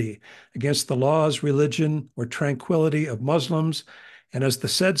enmity against the laws, religion, or tranquility of Muslims, and as the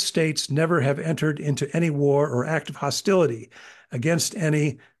said states never have entered into any war or act of hostility against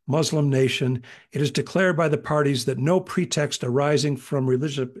any Muslim nation, it is declared by the parties that no pretext arising from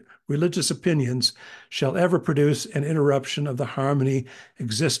religious opinions shall ever produce an interruption of the harmony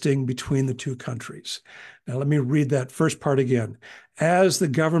existing between the two countries. Now, let me read that first part again. As the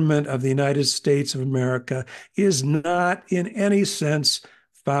government of the United States of America is not in any sense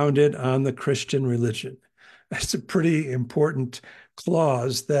founded on the Christian religion. That's a pretty important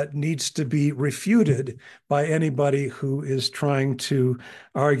clause that needs to be refuted by anybody who is trying to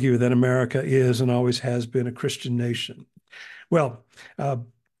argue that America is and always has been a Christian nation. Well,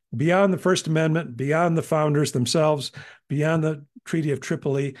 beyond the First Amendment, beyond the founders themselves, beyond the Treaty of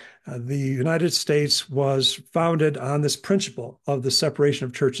Tripoli, the United States was founded on this principle of the separation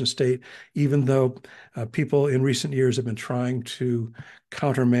of church and state, even though people in recent years have been trying to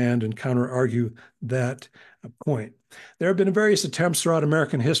countermand and counter-argue that point. There have been various attempts throughout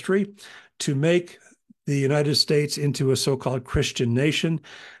American history to make the United States into a so-called Christian nation.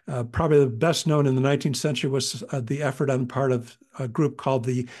 Probably the best known in the 19th century was the effort on the part of a group called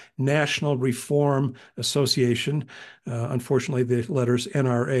the National Reform Association. Unfortunately, the letters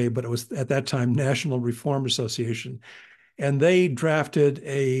NRA, but it was at that time National Reform Association. And they drafted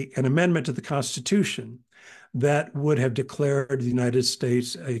an amendment to the Constitution that would have declared the United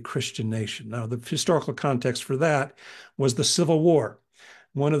States a Christian nation. Now, the historical context for that was the Civil War.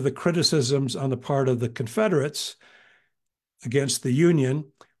 One of the criticisms on the part of the Confederates against the Union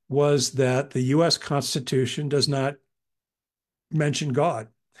was that the U.S. Constitution does not mention God,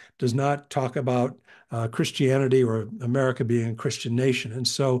 does not talk about Christianity or America being a Christian nation. And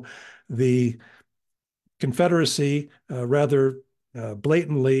so the Confederacy rather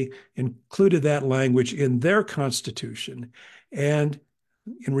blatantly included that language in their Constitution. And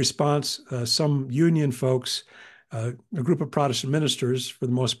in response, some Union folks, a group of Protestant ministers, for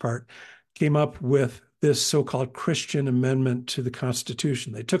the most part, came up with this so-called Christian amendment to the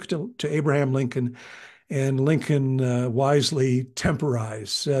Constitution. They took it to Abraham Lincoln, and Lincoln wisely temporized,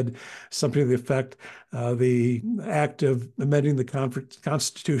 said something to the effect, the act of amending the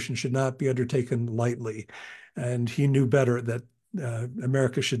Constitution should not be undertaken lightly. And he knew better that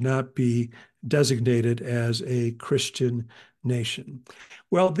America should not be designated as a Christian nation.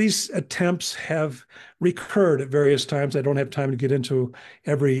 Well, these attempts have recurred at various times. I don't have time to get into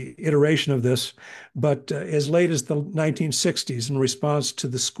every iteration of this, but as late as the 1960s, in response to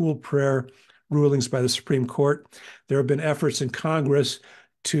the school prayer rulings by the Supreme Court, there have been efforts in Congress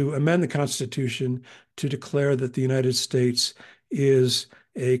to amend the Constitution to declare that the United States is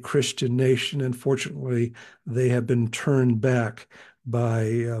a Christian nation. And fortunately, they have been turned back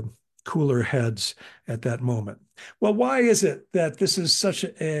by cooler heads at that moment. Well, why is it that this is such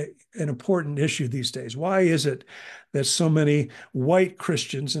an important issue these days? Why is it that so many white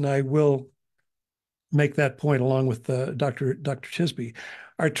Christians, and I will make that point along with Dr. Tisby,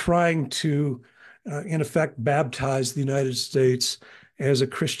 are trying to, in effect, baptize the United States as a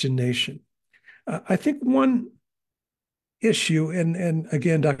Christian nation? I think one issue, and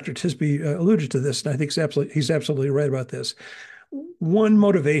again, Dr. Tisby alluded to this, and I think he's absolutely right about this. One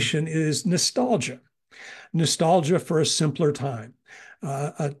motivation is nostalgia for a simpler time,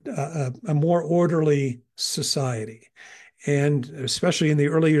 a more orderly society. And especially in the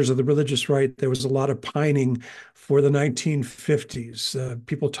early years of the religious right, there was a lot of pining for the 1950s.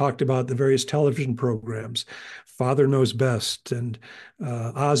 People talked about the various television programs, Father Knows Best, and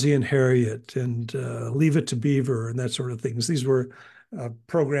Ozzie and Harriet, and Leave It to Beaver, and that sort of things. These were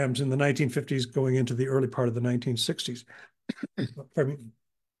programs in the 1950s going into the early part of the 1960s. Pardon me.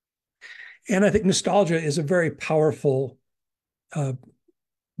 And I think nostalgia is a very powerful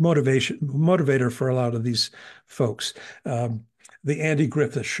motivator for a lot of these folks. The Andy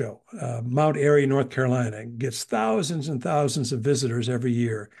Griffith Show, Mount Airy, North Carolina, gets thousands and thousands of visitors every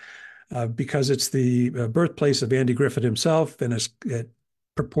year because it's the birthplace of Andy Griffith himself, and it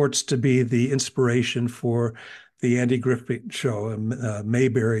purports to be the inspiration for the Andy Griffith Show,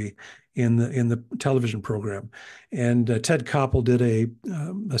 Mayberry, in the television program. And Ted Koppel did a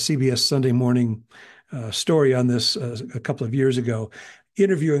CBS Sunday morning story on this a couple of years ago,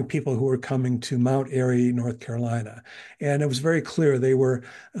 interviewing people who were coming to Mount Airy, North Carolina. And it was very clear they were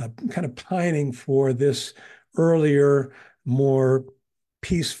kind of pining for this earlier, more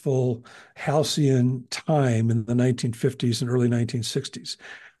peaceful, halcyon time in the 1950s and early 1960s.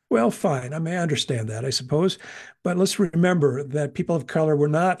 Well, fine. I mean, I understand that, I suppose. But let's remember that people of color were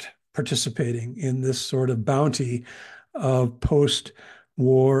not participating in this sort of bounty of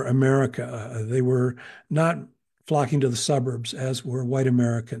post-war America. They were not flocking to the suburbs as were white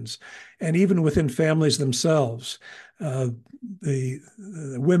Americans. And even within families themselves, the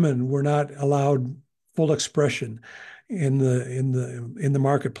women were not allowed full expression in the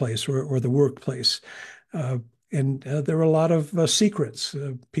marketplace or the workplace. And there were a lot of secrets,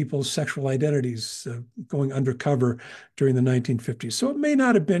 people's sexual identities going undercover during the 1950s. So it may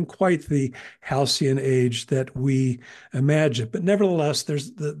not have been quite the halcyon age that we imagine, but nevertheless,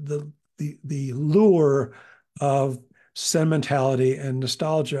 there's the lure of sentimentality and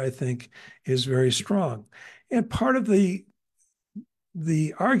nostalgia, I think, is very strong. And part of the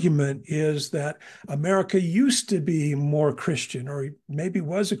argument is that America used to be more Christian, or maybe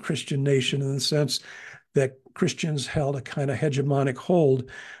was a Christian nation in the sense that Christians held a kind of hegemonic hold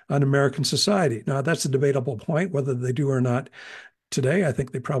on American society. Now, that's a debatable point, whether they do or not today. I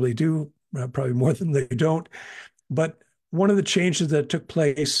think they probably do, probably more than they don't. But one of the changes that took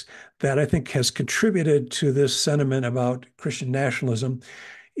place that I think has contributed to this sentiment about Christian nationalism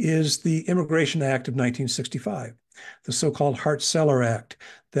is the Immigration Act of 1965, the so-called Hart-Celler Act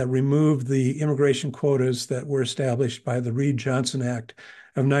that removed the immigration quotas that were established by the Reed-Johnson Act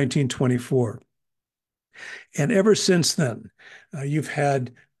of 1924. And ever since then, you've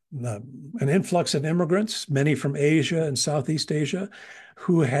had an influx of immigrants, many from Asia and Southeast Asia,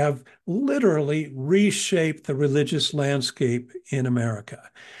 who have literally reshaped the religious landscape in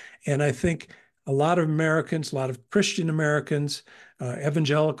America. And I think a lot of Americans, a lot of Christian Americans,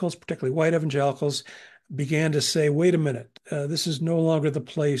 evangelicals, particularly white evangelicals, began to say, wait a minute, this is no longer the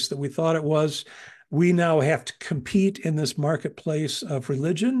place that we thought it was. We now have to compete in this marketplace of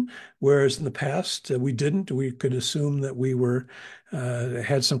religion, whereas in the past we didn't. We could assume that we were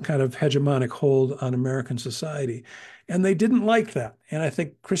had some kind of hegemonic hold on American society, and they didn't like that. And I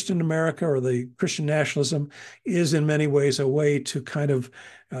think Christian America, or the Christian nationalism, is in many ways a way to kind of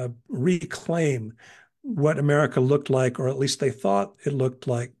reclaim what America looked like, or at least they thought it looked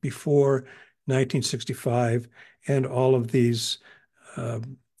like before 1965 and all of these.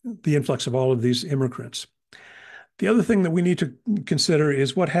 The influx of all of these immigrants. The other thing that we need to consider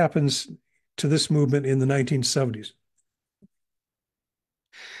is what happens to this movement in the 1970s.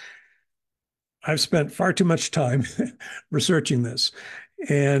 I've spent far too much time researching this,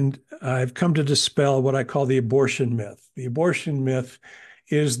 and I've come to dispel what I call the abortion myth. The abortion myth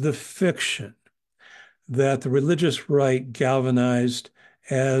is the fiction that the religious right galvanized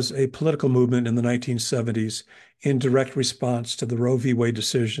as a political movement in the 1970s in direct response to the Roe v. Wade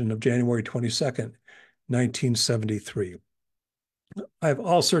decision of January 22nd, 1973. I have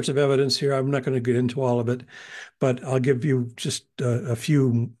all sorts of evidence here. I'm not going to get into all of it, but I'll give you just a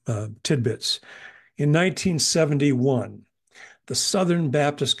few tidbits. In 1971, the Southern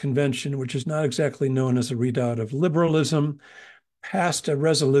Baptist Convention, which is not exactly known as a redoubt of liberalism, passed a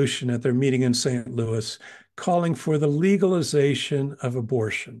resolution at their meeting in St. Louis calling for the legalization of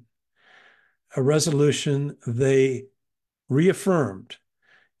abortion, a resolution they reaffirmed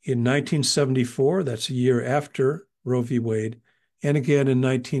in 1974, that's a year after Roe v. Wade, and again in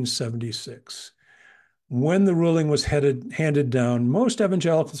 1976. When the ruling was handed down, most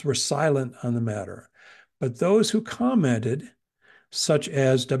evangelicals were silent on the matter. But those who commented, such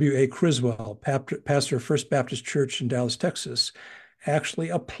as W.A. Criswell, pastor of First Baptist Church in Dallas, Texas, actually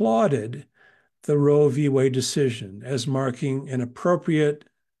applauded the Roe v. Wade decision as marking an appropriate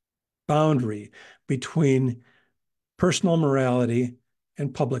boundary between personal morality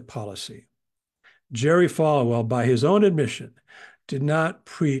and public policy. Jerry Falwell, by his own admission, did not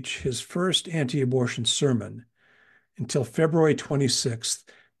preach his first anti-abortion sermon until February 26th,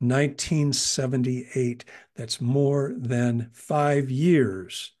 1978. That's more than 5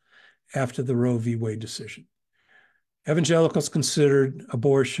 years after the Roe v. Wade decision. Evangelicals considered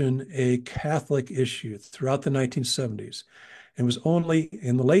abortion a Catholic issue throughout the 1970s. It was only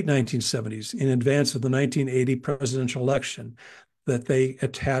in the late 1970s, in advance of the 1980 presidential election, that they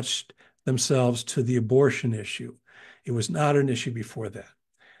attached themselves to the abortion issue. It was not an issue before that.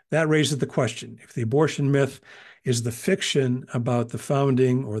 That raises the question, if the abortion myth is the fiction about the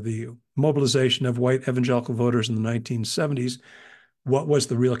founding or the mobilization of white evangelical voters in the 1970s, what was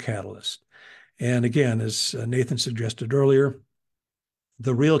the real catalyst? And again, as Nathan suggested earlier,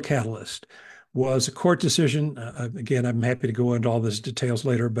 the real catalyst was a court decision. Again, I'm happy to go into all these details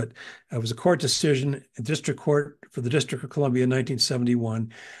later, but it was a court decision, a district court for the District of Columbia in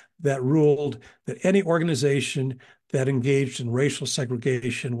 1971, that ruled that any organization that engaged in racial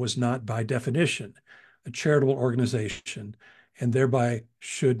segregation was not, by definition, a charitable organization, and thereby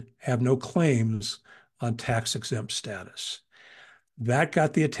should have no claims on tax-exempt status. That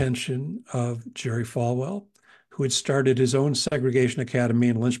got the attention of Jerry Falwell, who had started his own segregation academy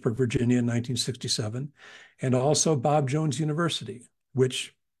in Lynchburg, Virginia in 1967, and also Bob Jones University,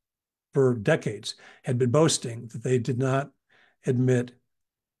 which for decades had been boasting that they did not admit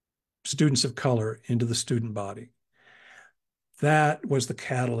students of color into the student body. That was the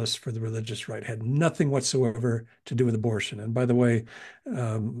catalyst for the religious right. It had nothing whatsoever to do with abortion. And by the way,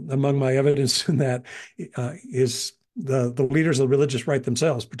 among my evidence in that is the leaders of the religious right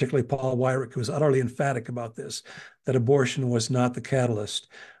themselves, particularly Paul Weyrich, who was utterly emphatic about this, that abortion was not the catalyst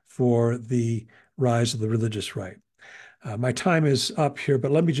for the rise of the religious right. My time is up here,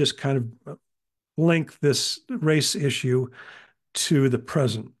 but let me just kind of link this race issue to the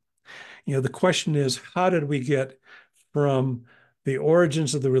present. You know, the question is, how did we get from the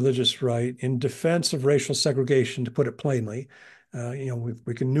origins of the religious right in defense of racial segregation, to put it plainly,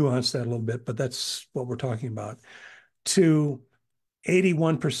 we can nuance that a little bit, but that's what we're talking about, to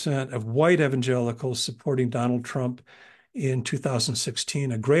 81% of white evangelicals supporting Donald Trump in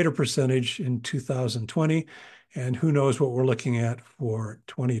 2016, a greater percentage in 2020, and who knows what we're looking at for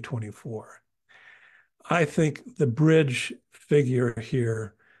 2024. I think the bridge figure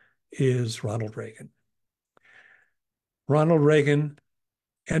here is Ronald Reagan. Ronald Reagan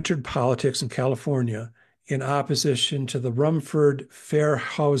entered politics in California in opposition to the Rumford Fair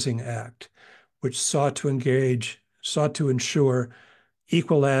Housing Act, which sought to ensure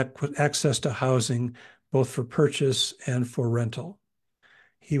equal access to housing, both for purchase and for rental.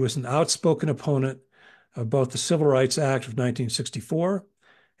 He was an outspoken opponent of both the Civil Rights Act of 1964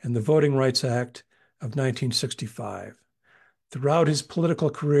 and the Voting Rights Act of 1965. Throughout his political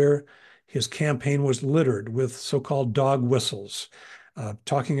career, his campaign was littered with so-called dog whistles,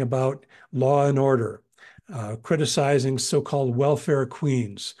 talking about law and order, criticizing so-called welfare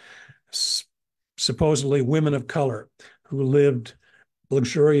queens, supposedly women of color who lived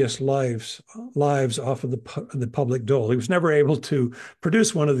luxurious lives off of the public dole. He was never able to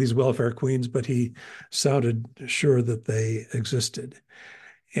produce one of these welfare queens, but he sounded sure that they existed.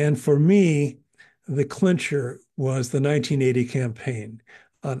 And for me, the clincher was the 1980 campaign.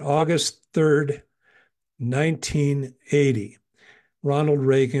 On August 3rd, 1980, Ronald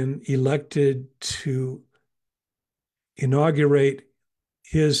Reagan elected to inaugurate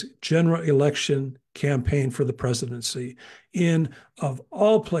his general election campaign for the presidency in, of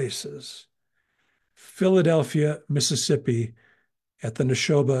all places, Philadelphia, Mississippi, at the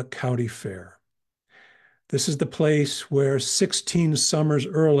Neshoba County Fair. This is the place where 16 summers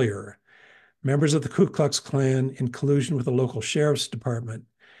earlier, members of the Ku Klux Klan, in collusion with the local sheriff's department,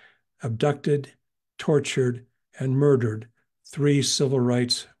 abducted, tortured, and murdered 3 civil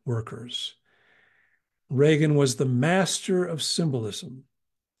rights workers. Reagan was the master of symbolism,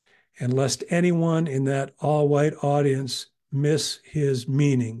 and lest anyone in that all-white audience miss his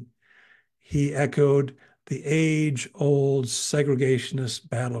meaning, he echoed the age-old segregationist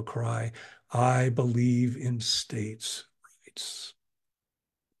battle cry, "I believe in states' rights."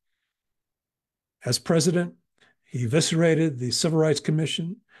 As president, he eviscerated the Civil Rights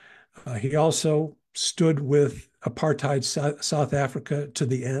Commission. He also stood with apartheid South Africa to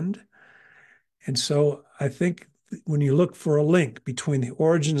the end. And so I think when you look for a link between the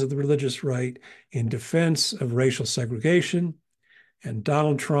origins of the religious right in defense of racial segregation and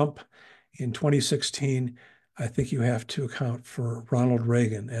Donald Trump in 2016, I think you have to account for Ronald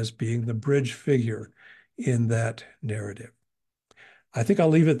Reagan as being the bridge figure in that narrative. I think I'll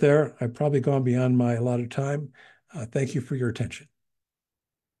leave it there. I've probably gone beyond my allotted time. Thank you for your attention.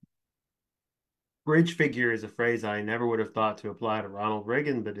 Bridge figure is a phrase I never would have thought to apply to Ronald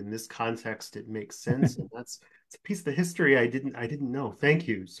Reagan, but in this context, it makes sense. And it's a piece of the history I didn't know. Thank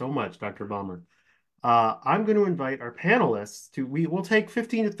you so much, Dr. Balmer. I'm going to invite our panelists we'll take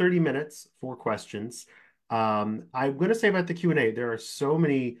 15 to 30 minutes for questions. I'm going to say about the Q&A, there are so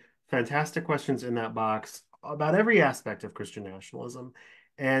many fantastic questions in that box about every aspect of Christian nationalism.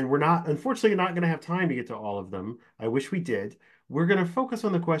 And we're unfortunately, not going to have time to get to all of them. I wish we did. We're going to focus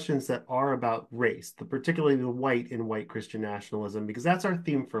on the questions that are about race, particularly the white in white Christian nationalism, because that's our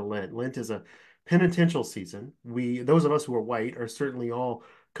theme for Lent. Lent is a penitential season. Those of us who are white, are certainly all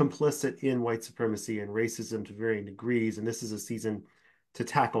complicit in white supremacy and racism to varying degrees, and this is a season to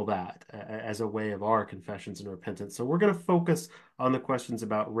tackle that as a way of our confessions and repentance. So we're going to focus on the questions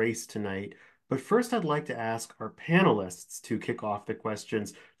about race tonight. But first, I'd like to ask our panelists to kick off the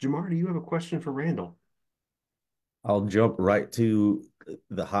questions. Jemar, do you have a question for Randall? I'll jump right to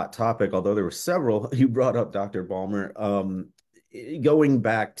the hot topic, although there were several you brought up, Dr. Balmer. Going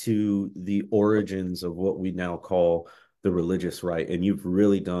back to the origins of what we now call the religious right, and you've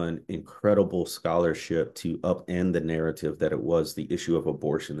really done incredible scholarship to upend the narrative that it was the issue of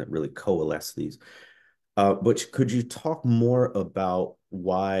abortion that really coalesced these. But could you talk more about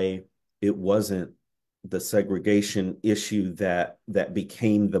why it wasn't the segregation issue that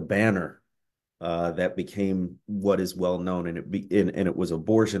became the banner, that became what is well known, and it was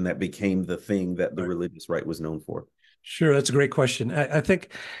abortion that became the thing that the religious right was known for? Sure, that's a great question. I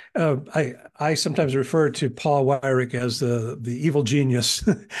think I sometimes refer to Paul Weyrich as the evil genius.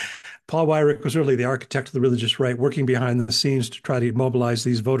 Paul Weyrich was really the architect of the religious right, working behind the scenes to try to mobilize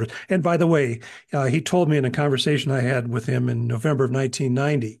these voters. And by the way, he told me in a conversation I had with him in November of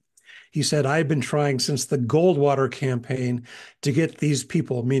 1990, he said, I've been trying since the Goldwater campaign to get these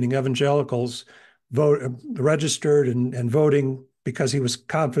people, meaning evangelicals, registered and voting, because he was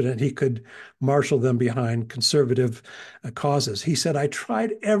confident he could marshal them behind conservative causes. He said, I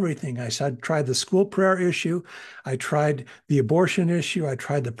tried everything. I tried the school prayer issue. I tried the abortion issue. I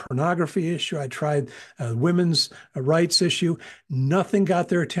tried the pornography issue. I tried women's rights issue. Nothing got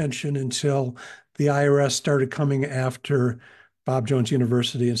their attention until the IRS started coming after Bob Jones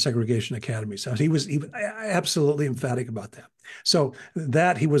University and segregation academies. So he was absolutely emphatic about that. So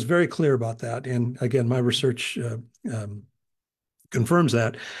that he was very clear about that. And again, my research confirms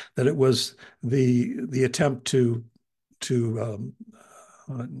that it was the attempt to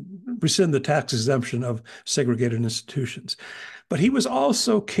rescind the tax exemption of segregated institutions. But he was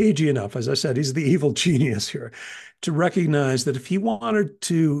also cagey enough, as I said, he's the evil genius here, to recognize that if he wanted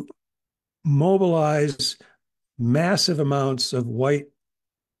to mobilize massive amounts of white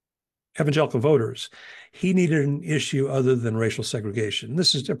evangelical voters, he needed an issue other than racial segregation.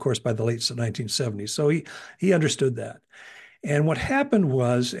 This is, of course, by the late 1970s. So he understood that. And what happened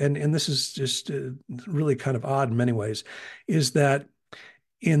was, and this is just really kind of odd in many ways, is that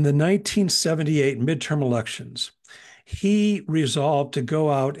in the 1978 midterm elections, he resolved to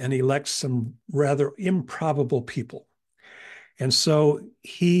go out and elect some rather improbable people. And so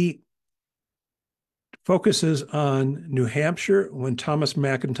he focuses on New Hampshire when Thomas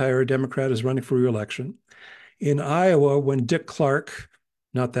McIntyre, a Democrat, is running for re-election. In Iowa, when Dick Clark,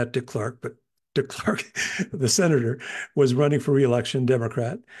 not that Dick Clark, but Dick Clark, the senator, was running for re-election,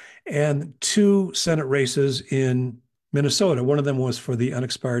 Democrat, and 2 Senate races in Minnesota. One of them was for the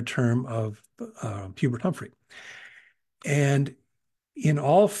unexpired term of Hubert Humphrey. And in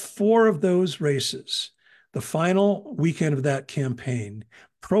all 4 of those races, the final weekend of that campaign,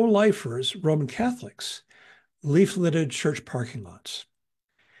 pro-lifers, Roman Catholics, leafleted church parking lots.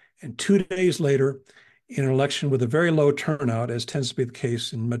 And 2 days later, in an election with a very low turnout, as tends to be the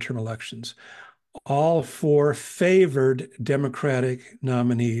case in midterm elections, all 4 favored Democratic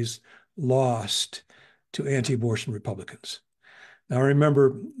nominees lost to anti-abortion Republicans. Now, I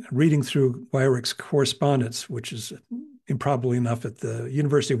remember reading through Weyrich's correspondence, which is improbably enough at the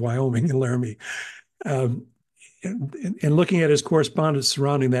University of Wyoming in Laramie, and looking at his correspondence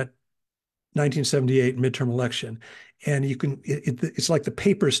surrounding that 1978 midterm election. And it's like the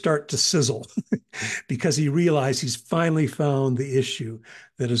papers start to sizzle because he realized he's finally found the issue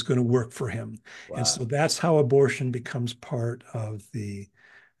that is going to work for him. Wow. And so that's how abortion becomes part of the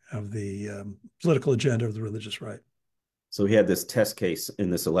political agenda of the religious right. So he had this test case in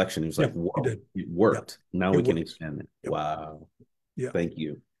this election. He was like, Yeah, he whoa, did. it Yeah, worked. Now it we can works. expand it. Yep. Wow. Yeah. Thank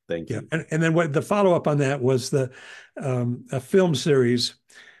you. Thank Yeah. you. And then what the follow up on that was a film series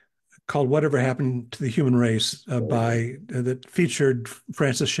called Whatever Happened to the Human Race that featured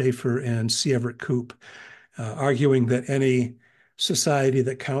Francis Schaeffer and C. Everett Koop, arguing that any society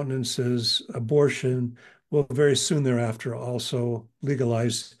that countenances abortion will very soon thereafter also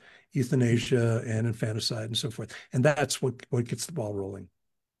legalize euthanasia and infanticide and so forth. And that's what gets the ball rolling.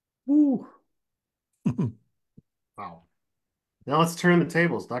 Woo. Wow. Now let's turn the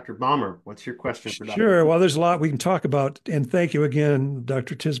tables. Dr. Balmer, what's your question for Dr.? Sure. Well, there's a lot we can talk about. And thank you again,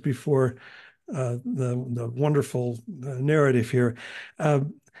 Dr. Tisby, for the wonderful narrative here.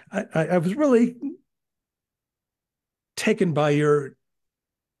 I was really taken by your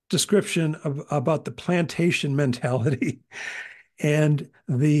description about the plantation mentality and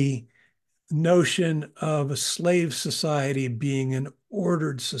the notion of a slave society being an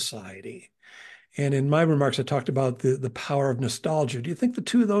ordered society. And in my remarks, I talked about the power of nostalgia. Do you think the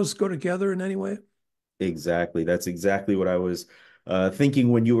two of those go together in any way? Exactly. That's exactly what I was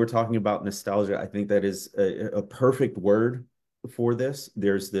thinking when you were talking about nostalgia. I think that is a perfect word for this.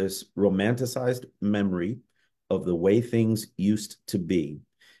 There's this romanticized memory of the way things used to be.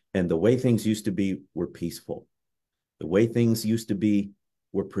 And the way things used to be were peaceful. The way things used to be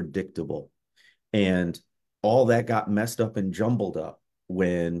were predictable. And all that got messed up and jumbled up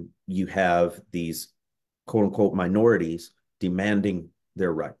when you have these quote unquote minorities demanding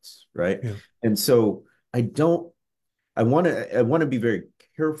their rights, right? Yeah. And so I don't I want to be very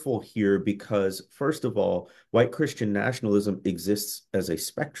careful here because first of all, white Christian nationalism exists as a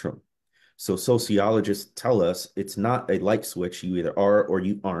spectrum. So sociologists tell us it's not a light switch. You either are or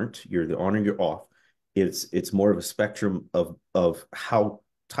you aren't. You're either on or you're off. It's more of a spectrum of how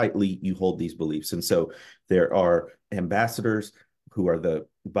tightly you hold these beliefs. And so there are ambassadors who are the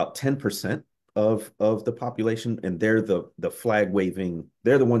about 10% of the population, and they're the flag waving,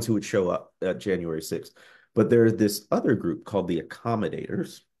 they're the ones who would show up at January 6th. But there's this other group called the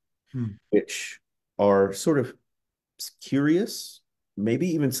accommodators, which are sort of curious, maybe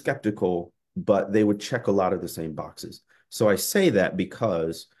even skeptical, but they would check a lot of the same boxes. So I say that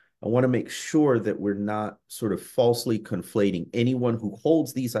because I want to make sure that we're not sort of falsely conflating anyone who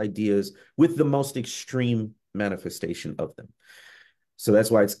holds these ideas with the most extreme manifestation of them. So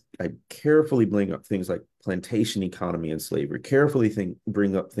that's why I carefully bring up things like plantation economy and slavery,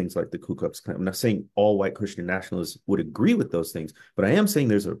 bring up things like the Ku Klux Klan. I'm not saying all white Christian nationalists would agree with those things, but I am saying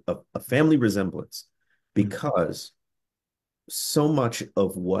there's a family resemblance because so much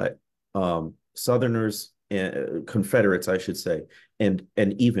of what Southerners, Confederates, I should say, and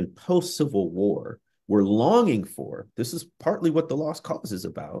even post-Civil War were longing for, this is partly what the Lost Cause is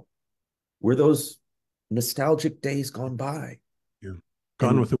about, were those nostalgic days gone by. Yeah.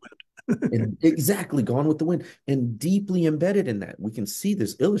 Gone with the Wind. And exactly, Gone with the Wind. And deeply embedded in that, we can see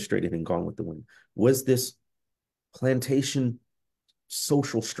this illustrated in Gone with the Wind, was this plantation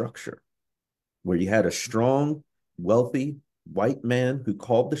social structure where you had a strong, wealthy white man who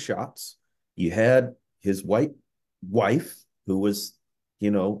called the shots. You had his white wife who was,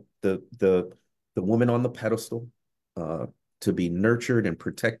 the woman on the pedestal to be nurtured and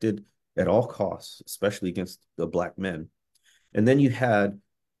protected at all costs, especially against the black men. And then you had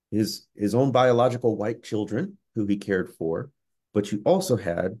his own biological white children who he cared for, but you also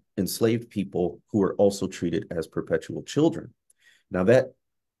had enslaved people who were also treated as perpetual children. Now that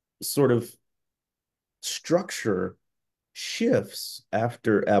sort of structure shifts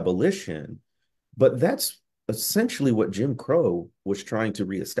after abolition, but that's essentially what Jim Crow was trying to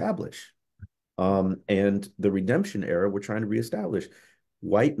reestablish. And the redemption era, we're trying to reestablish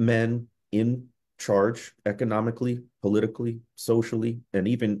white men in charge economically, politically, socially, and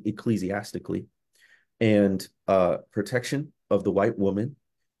even ecclesiastically, and protection of the white woman,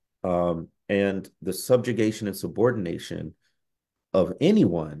 and the subjugation and subordination of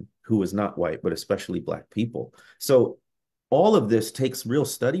anyone who was not white, but especially black people. So all of this takes real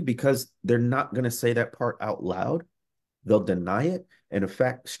study because they're not going to say that part out loud. They'll deny it and, in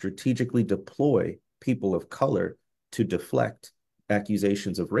fact, strategically deploy people of color to deflect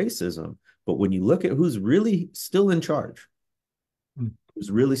accusations of racism. But when you look at who's really still in charge,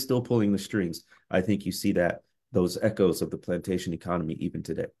 who's really still pulling the strings, I think you see that those echoes of the plantation economy even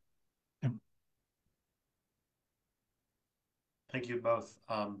today. Thank you both.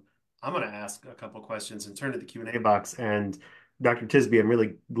 I'm going to ask a couple questions and turn to the Q&A box. And Dr. Tisby, I'm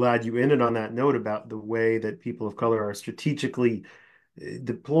really glad you ended on that note about the way that people of color are strategically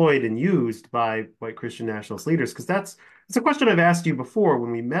deployed and used by white Christian nationalist leaders, because it's a question I've asked you before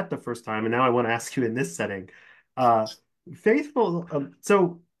when we met the first time, and now I want to ask you in this setting. Faithful.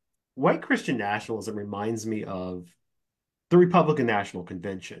 So white Christian nationalism reminds me of the Republican National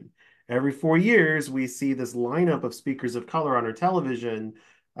Convention. Every 4 years, we see this lineup of speakers of color on our television,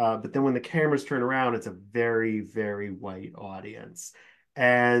 but then when the cameras turn around, it's a very, very white audience.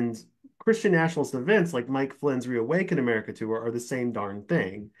 And Christian nationalist events like Mike Flynn's Reawaken America tour are the same darn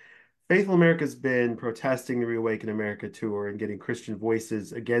thing. Faithful America's been protesting the Reawaken America tour and getting Christian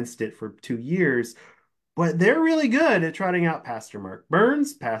voices against it for 2 years, but they're really good at trotting out Pastor Mark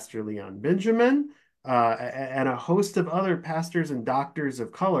Burns, Pastor Leon Benjamin, and a host of other pastors and doctors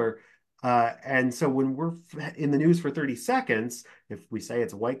of color. And so when we're in the news for 30 seconds, if we say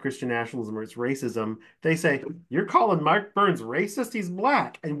it's white Christian nationalism or it's racism, they say, "You're calling Mark Burns racist? He's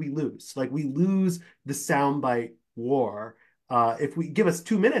black." And we lose. Like we lose the soundbite war. If we give us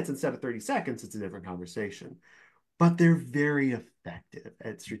 2 minutes instead of 30 seconds, it's a different conversation, but they're very effective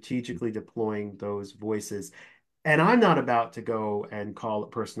at strategically deploying those voices. And I'm not about to go and call a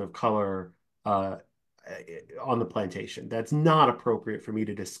person of color on the plantation. That's not appropriate for me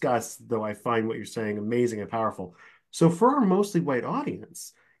to discuss, though I find what you're saying amazing and powerful. So, for our mostly white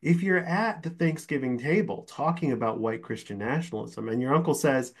audience, if you're at the Thanksgiving table talking about white Christian nationalism and your uncle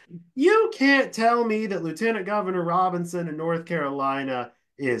says, "You can't tell me that Lieutenant Governor Robinson in North Carolina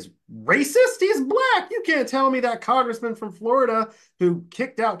is racist. He's black. You can't tell me that congressman from Florida who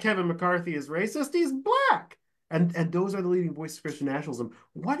kicked out Kevin McCarthy is racist. He's black." And those are the leading voices of Christian nationalism.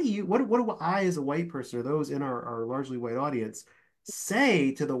 What do I as a white person or those in our largely white audience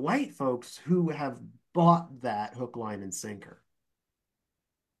say to the white folks who have bought that hook, line, and sinker?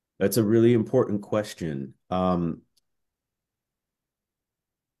 That's a really important question.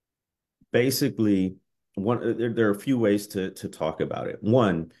 Basically, there are a few ways to talk about it.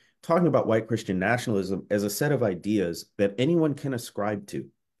 One, talking about white Christian nationalism as a set of ideas that anyone can ascribe to.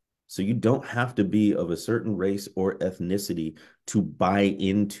 So you don't have to be of a certain race or ethnicity to buy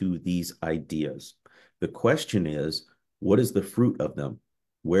into these ideas. The question is, what is the fruit of them?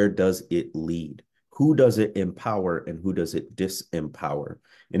 Where does it lead? Who does it empower and who does it disempower?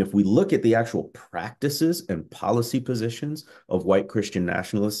 And if we look at the actual practices and policy positions of white Christian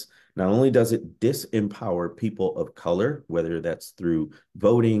nationalists, not only does it disempower people of color, whether that's through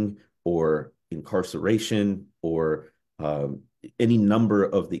voting or incarceration or any number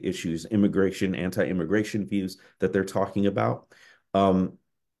of the issues, immigration, anti-immigration views that they're talking about.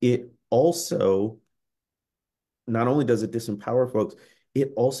 It also, not only does it disempower folks,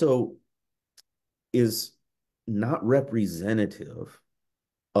 it also is not representative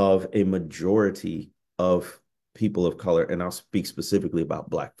of a majority of people of color. And I'll speak specifically about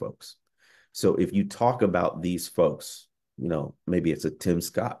Black folks. So if you talk about these folks, you know, maybe it's a Tim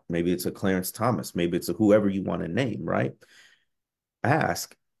Scott, maybe it's a Clarence Thomas, maybe it's a whoever you want to name, right?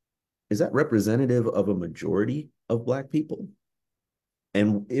 Ask, is that representative of a majority of Black people?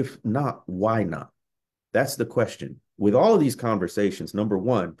 And if not, why not? That's the question. With all of these conversations, number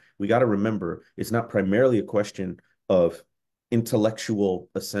one, we got to remember it's not primarily a question of intellectual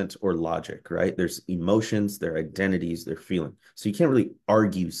assent or logic, right? There's emotions, their identities, their feeling. So you can't really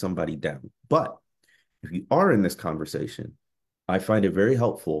argue somebody down. But if you are in this conversation, I find it very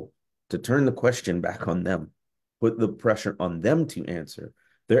helpful to turn the question back on them, put the pressure on them to answer.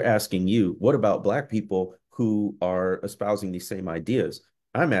 They're asking you, what about Black people who are espousing these same ideas?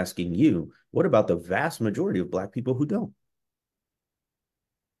 I'm asking you, what about the vast majority of Black people who don't?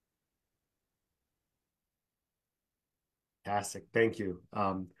 Fantastic. Thank you.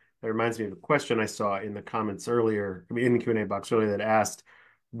 That reminds me of a question I saw in the comments earlier, I mean, in the Q&A box earlier, that asked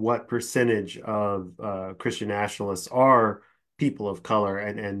what percentage of Christian nationalists are people of color.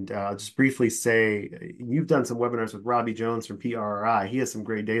 And I'll just briefly say, you've done some webinars with Robbie Jones from PRRI. He has some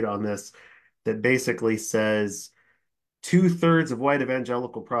great data on this that basically says 2/3 of white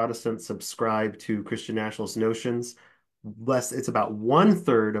evangelical Protestants subscribe to Christian nationalist notions. It's about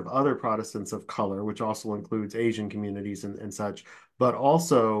 1/3 of other Protestants of color, which also includes Asian communities and such, but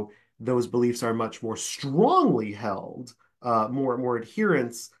also those beliefs are much more strongly held, more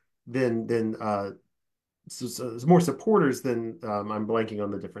adherents than more supporters than I'm blanking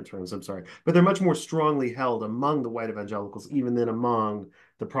on the different terms. I'm sorry, but they're much more strongly held among the white evangelicals, even than among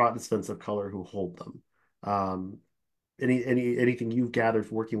the Protestants of color who hold them. Anything you've gathered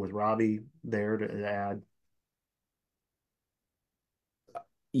from working with Robbie there to add?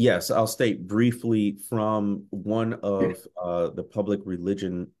 Yes, I'll state briefly from one of the Public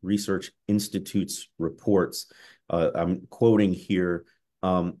Religion Research Institute's reports. I'm quoting here.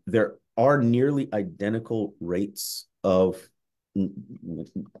 There are nearly identical rates of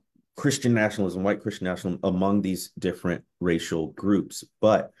Christian nationalism, white Christian nationalism among these different racial groups.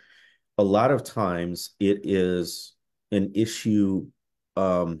 But a lot of times it is an issue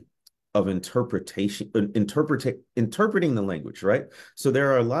of interpretation, interpreting the language, right? So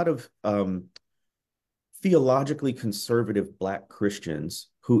there are a lot of theologically conservative Black Christians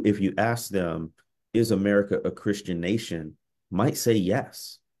who, if you ask them, is America a Christian nation, might say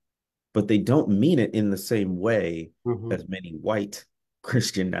yes, but they don't mean it in the same way as many white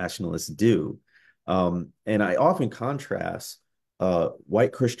Christian nationalists do. And I often contrast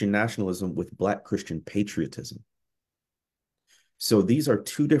white Christian nationalism with Black Christian patriotism. So these are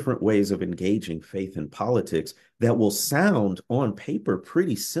two different ways of engaging faith and politics that will sound on paper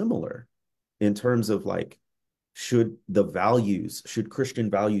pretty similar in terms of like, should Christian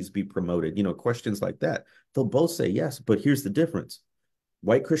values be promoted? You know, questions like that. They'll both say yes, but here's the difference.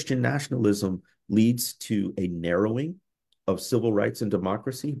 White Christian nationalism leads to a narrowing of civil rights and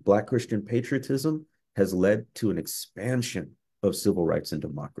democracy. Black Christian patriotism has led to an expansion of civil rights and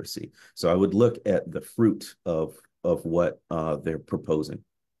democracy. So I would look at the fruit of what they're proposing.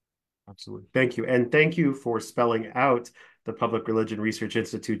 Absolutely. Thank you. And thank you for spelling out the Public Religion Research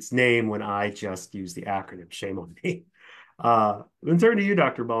Institute's name when I just used the acronym. Shame on me. In turn to you,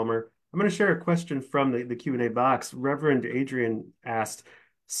 Dr. Balmer, I'm going to share a question from the Q&A box. Reverend Adrian asked,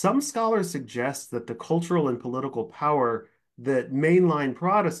 some scholars suggest that the cultural and political power that mainline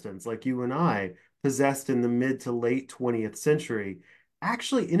Protestants like you and I possessed in the mid to late 20th century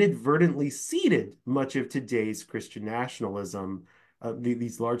actually inadvertently seeded much of today's Christian nationalism,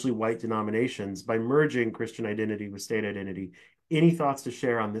 these largely white denominations, by merging Christian identity with state identity. Any thoughts to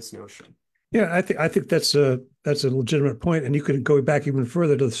share on this notion? Yeah, I think that's a legitimate point, and you could go back even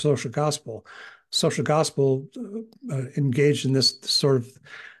further to the social gospel. Social gospel engaged in this sort of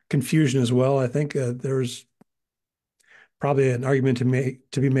confusion as well. I think there's probably an argument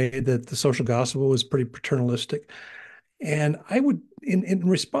to be made that the social gospel was pretty paternalistic. And I would, in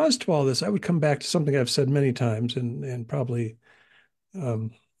response to all this, I would come back to something I've said many times, and probably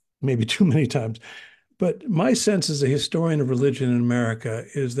maybe too many times. But my sense as a historian of religion in America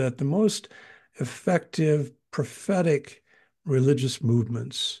is that the most effective prophetic religious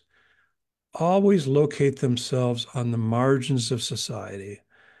movements always locate themselves on the margins of society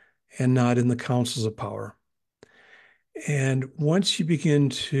and not in the councils of power. And once you begin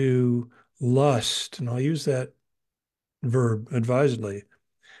to lust, and I'll use that verb advisedly,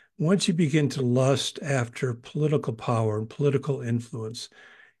 once you begin to lust after political power and political influence,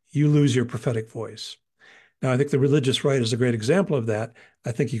 you lose your prophetic voice. Now, I think the religious right is a great example of that.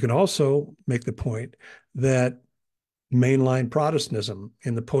 I think you can also make the point that mainline Protestantism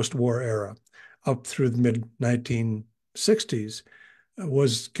in the post-war era, up through the mid-1960s,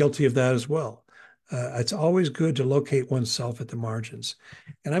 was guilty of that as well. It's always good to locate oneself at the margins.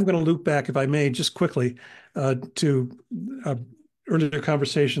 And I'm going to loop back, if I may, just quickly to earlier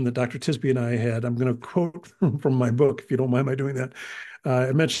conversation that Dr. Tisby and I had. I'm going to quote from my book, if you don't mind my doing that.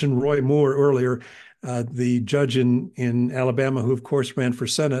 I mentioned Roy Moore earlier, the judge in Alabama, who, of course, ran for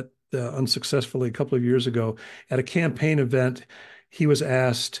Senate unsuccessfully a couple of years ago. At a campaign event, he was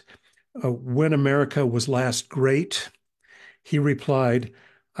asked when America was last great. He replied,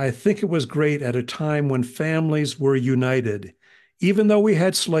 I think it was great at a time when families were united. Even though we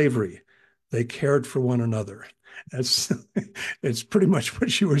had slavery, they cared for one another. It's pretty much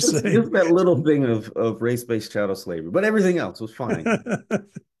what you were saying. Just that little thing of race-based chattel slavery, but everything else was fine.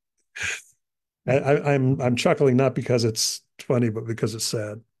 I'm chuckling not because it's funny, but because it's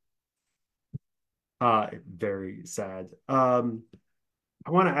sad. Very sad. I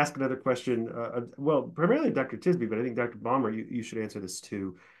want to ask another question. Well, primarily Dr. Tisby, but I think Dr. Balmer, you should answer this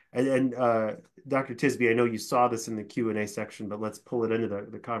too. And Dr. Tisby, I know you saw this in the Q&A section, but let's pull it into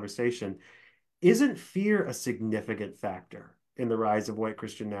the conversation. Isn't fear a significant factor in the rise of white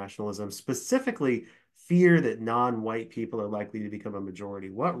Christian nationalism, specifically fear that non-white people are likely to become a majority?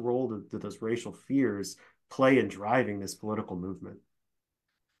 What role do those racial fears play in driving this political movement?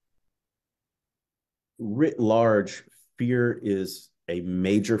 Writ large, fear is a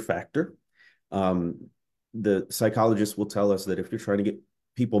major factor. The psychologists will tell us that if you're trying to get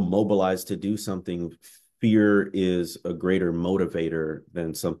people mobilized to do something, fear is a greater motivator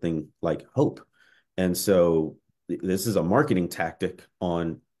than something like hope. And so this is a marketing tactic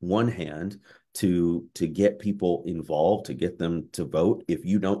on one hand to get people involved, to get them to vote. If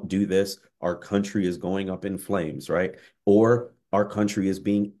you don't do this, our country is going up in flames, right? Or our country is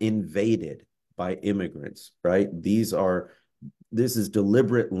being invaded by immigrants, right? This is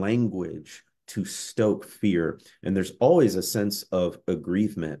deliberate language to stoke fear. And there's always a sense of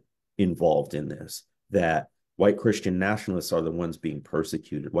aggrievement involved in this, that White Christian nationalists are the ones being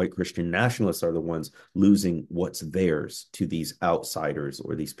persecuted. White Christian nationalists are the ones losing what's theirs to these outsiders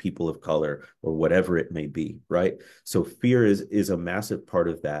or these people of color or whatever it may be, right? So fear is a massive part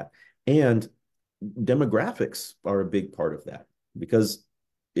of that. And demographics are a big part of that because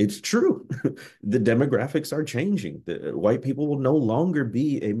it's true. The demographics are changing. The white people will no longer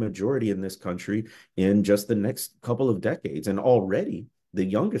be a majority in this country in just the next couple of decades. And already the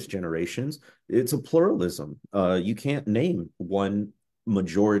youngest generations, it's a pluralism. You can't name one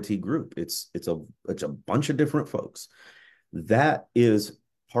majority group. It's a bunch of different folks. That is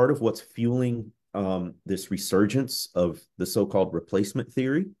part of what's fueling this resurgence of the so-called replacement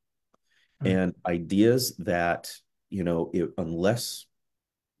theory and ideas that, unless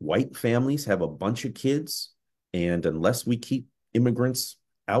white families have a bunch of kids and unless we keep immigrants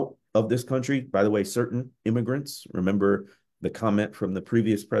out of this country, by the way, certain immigrants, remember the comment from the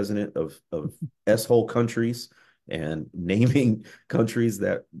previous president of S-hole countries and naming countries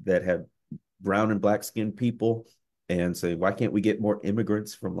that had brown and black skinned people and saying, why can't we get more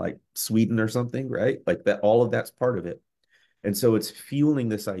immigrants from like Sweden or something, right? Like that, all of that's part of it. And so it's fueling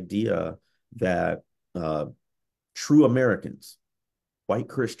this idea that true Americans, white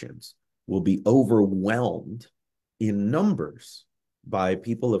Christians, will be overwhelmed in numbers by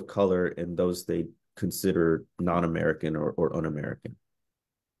people of color and those they consider non-American or un-American.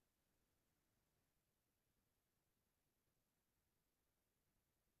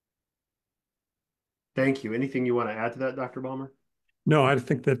 Thank you. Anything you want to add to that, Dr. Balmer? No, I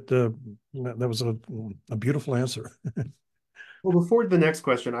think that that was a beautiful answer. Well, before the next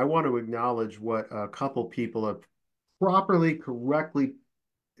question, I want to acknowledge what a couple people have properly, correctly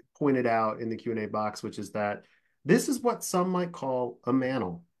pointed out in the Q&A box, which is that this is what some might call a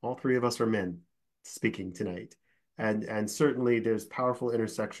mantle. All three of us are men speaking tonight. And certainly there's powerful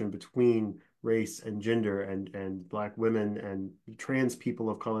intersection between race and gender, and Black women and trans people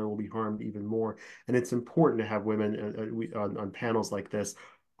of color will be harmed even more. And it's important to have women on panels like this.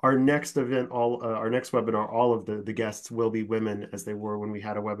 Our next event, our next webinar, all of the guests will be women, as they were when we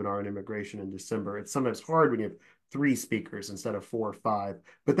had a webinar on immigration in December. It's sometimes hard when you have 3 speakers instead of 4 or 5,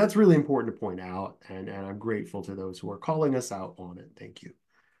 but that's really important to point out, and I'm grateful to those who are calling us out on it. Thank you.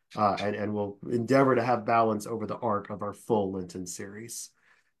 And we'll endeavor to have balance over the arc of our full Lenten series.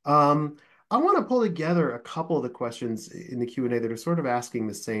 I want to pull together a couple of the questions in the Q&A that are sort of asking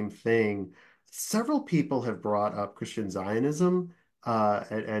the same thing. Several people have brought up Christian Zionism,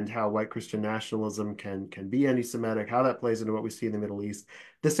 and how white Christian nationalism can be anti-Semitic, how that plays into what we see in the Middle East.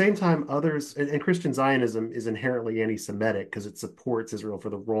 At the same time, others, and Christian Zionism is inherently anti-Semitic because it supports Israel for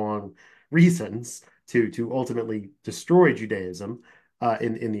the wrong reasons to ultimately destroy Judaism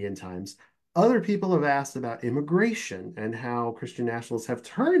in the end times. Other people have asked about immigration and how Christian nationalists have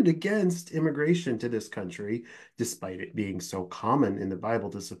turned against immigration to this country, despite it being so common in the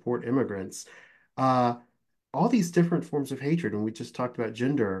Bible to support immigrants. All these different forms of hatred, and we just talked about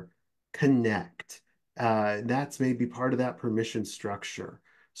gender, connect. That's maybe part of that permission structure.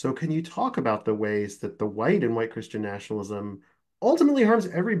 So can you talk about the ways that the white Christian nationalism ultimately harms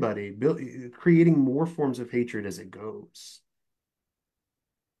everybody, creating more forms of hatred as it goes?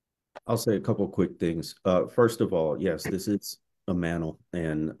 I'll say a couple of quick things. First of all, yes, this is a mantle,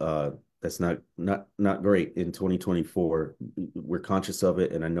 and that's not great in 2024. We're conscious of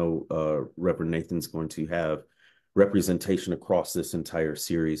it, and I know Reverend Nathan's going to have representation across this entire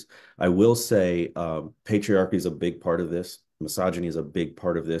series. I will say patriarchy is a big part of this. Misogyny is a big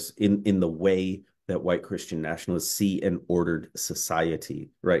part of this in the way that white Christian nationalists see an ordered society,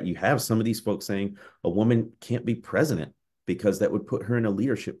 right? You have some of these folks saying a woman can't be president because that would put her in a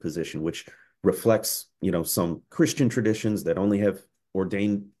leadership position, which reflects, some Christian traditions that only have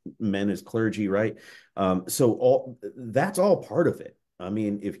ordained men as clergy, right? So that's all part of it. I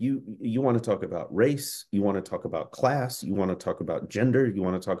mean, if you want to talk about race, you want to talk about class, you want to talk about gender, you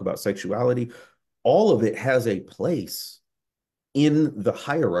want to talk about sexuality, all of it has a place in the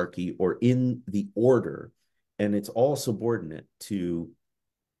hierarchy or in the order, and it's all subordinate to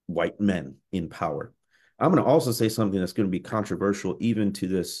white men in power. I'm going to also say something that's going to be controversial even to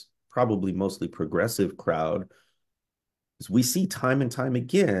this probably mostly progressive crowd, is we see time and time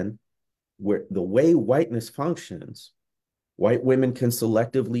again where the way whiteness functions, white women can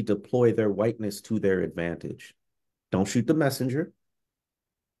selectively deploy their whiteness to their advantage. Don't shoot the messenger.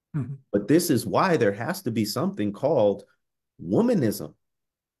 Mm-hmm. But this is why there has to be something called womanism,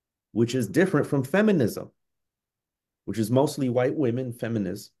 which is different from feminism, which is mostly white women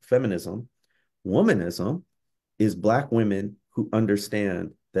feminism. Womanism is Black women who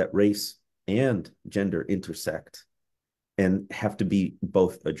understand that race and gender intersect and have to be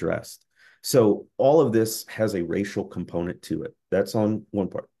both addressed. So all of this has a racial component to it. That's on one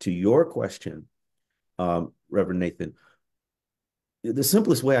part. To your question, Reverend Nathan, the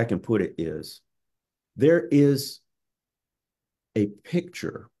simplest way I can put it is there is a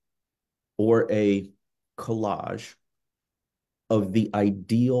picture or a collage of the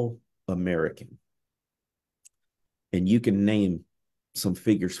ideal American. And you can name some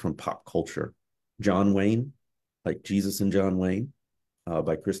figures from pop culture. John Wayne, like Jesus and John Wayne,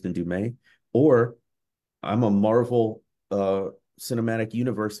 by Kristen Dumais. Or I'm a Marvel Cinematic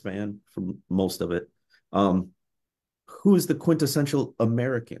Universe fan for most of it. Who is the quintessential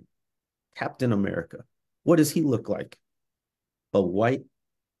American? Captain America. What does he look like? A white,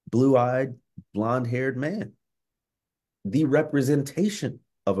 blue-eyed, blonde-haired man. The representation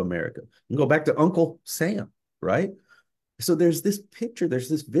of America. You can go back to Uncle Sam, right? So there's this picture, there's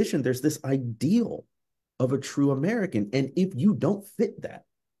this vision, there's this ideal of a true American. And if you don't fit that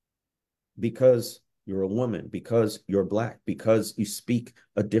because you're a woman, because you're Black, because you speak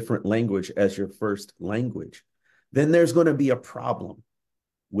a different language as your first language, then there's going to be a problem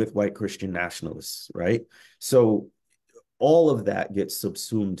with white Christian nationalists, right? So all of that gets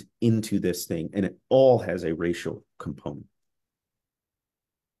subsumed into this thing, and it all has a racial component.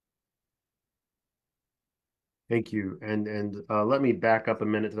 Thank you. And let me back up a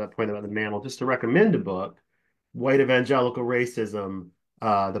minute to that point about the mantle, just to recommend a book, White Evangelical Racism,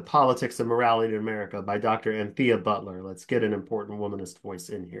 The Politics of Morality in America by Dr. Anthea Butler. Let's get an important womanist voice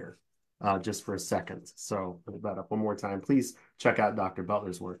in here just for a second. So put that up one more time. Please check out Dr.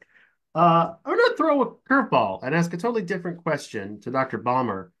 Butler's work. I'm going to throw a curveball and ask a totally different question to Dr.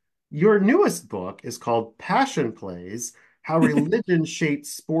 Balmer. Your newest book is called Passion Plays, How Religion Shaped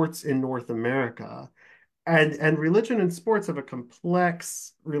Sports in North America. And religion and sports have a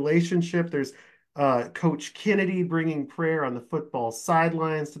complex relationship. There's Coach Kennedy bringing prayer on the football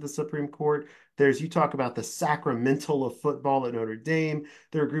sidelines to the Supreme Court. You talk about the sacramental of football at Notre Dame.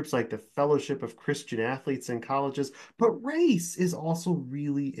 There are groups like the Fellowship of Christian Athletes in colleges, but race is also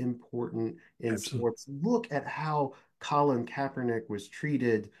really important in Absolutely. sports. Look at how Colin Kaepernick was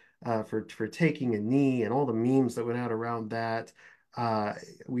treated for taking a knee and all the memes that went out around that. Uh,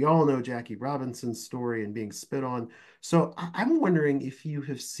 we all know Jackie Robinson's story and being spit on. So I'm wondering if you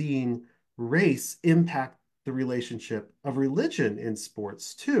have seen race impact the relationship of religion in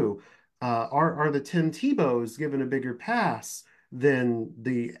sports too. Are the Tim Tebows given a bigger pass than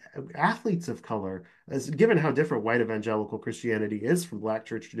the athletes of color, as given how different white evangelical Christianity is from Black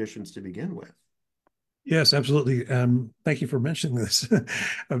church traditions to begin with? Yes, absolutely. Thank you for mentioning this.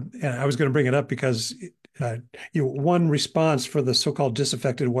 And I was going to bring it up because uh, one response for the so-called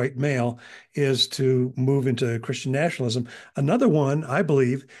disaffected white male is to move into Christian nationalism. Another one, I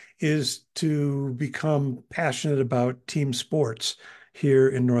believe, is to become passionate about team sports here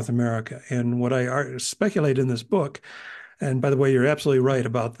in North America. And what I speculate in this book, and by the way, you're absolutely right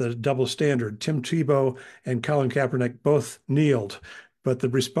about the double standard. Tim Tebow and Colin Kaepernick both kneeled, but the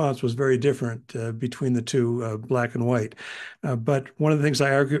response was very different between the two, Black and white. But one of the things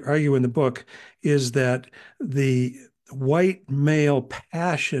I argue in the book is that the white male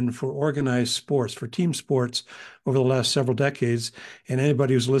passion for organized sports, for team sports over the last several decades, and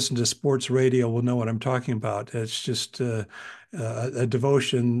anybody who's listened to sports radio will know what I'm talking about. It's just a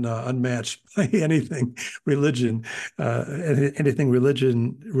devotion unmatched by anything religion, anything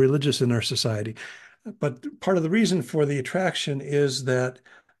religious in our society. But part of the reason for the attraction is that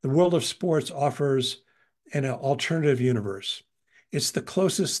the world of sports offers an alternative universe. It's the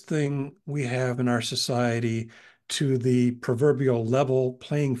closest thing we have in our society to the proverbial level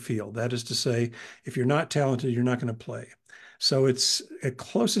playing field. That is to say, if you're not talented, you're not going to play. So it's the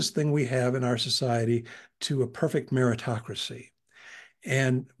closest thing we have in our society to a perfect meritocracy.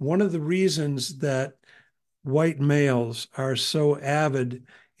 And one of the reasons that white males are so avid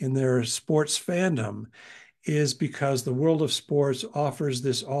in their sports fandom is because the world of sports offers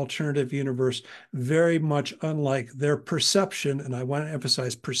this alternative universe very much unlike their perception, and I want to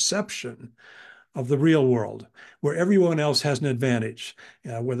emphasize perception of the real world, where everyone else has an advantage,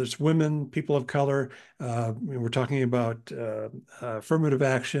 whether it's women, people of color, we're talking about affirmative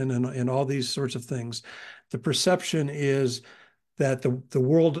action and all these sorts of things. The perception is that the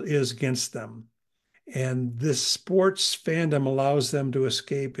world is against them. And this sports fandom allows them to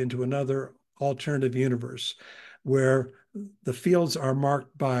escape into another alternative universe where the fields are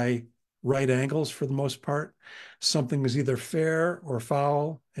marked by right angles for the most part. Something is either fair or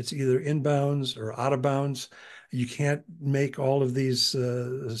foul. It's either inbounds or out of bounds. You can't make all of these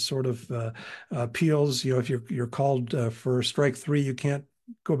sort of appeals. If you're called for strike three, you can't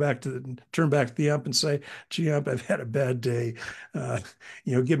turn back to the ump and say, "Gee, ump, I've had a bad day.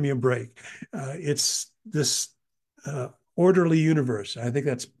 Give me a break." It's this orderly universe. I think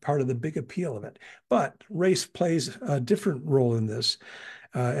that's part of the big appeal of it. But race plays a different role in this,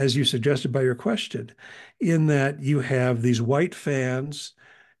 as you suggested by your question, in that you have these white fans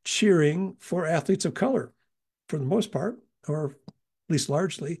cheering for athletes of color, for the most part, or at least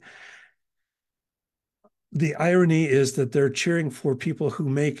largely. The irony is that they're cheering for people who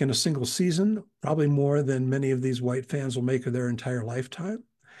make in a single season probably more than many of these white fans will make of their entire lifetime.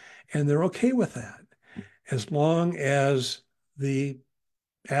 And they're okay with that as long as the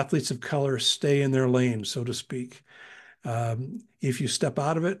athletes of color stay in their lane, so to speak. If you step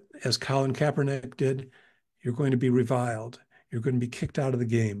out of it, as Colin Kaepernick did, you're going to be reviled. You're going to be kicked out of the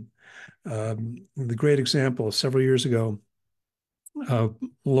game. The great example several years ago,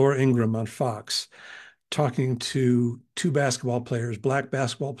 Laura Ingraham on Fox, talking to two basketball players, black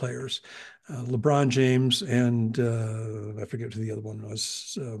basketball players, LeBron James and I forget who the other one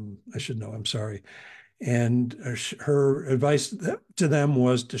was. I should know. I'm sorry. And her advice to them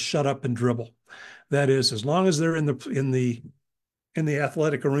was to shut up and dribble. That is, as long as they're in the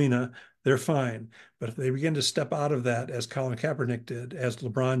athletic arena, they're fine. But if they begin to step out of that, as Colin Kaepernick did, as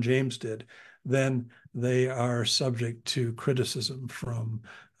LeBron James did, then they are subject to criticism from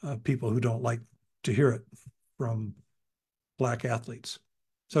people who don't like to hear it from black athletes.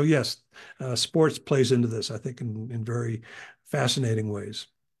 So yes, sports plays into this, I think, in very fascinating ways.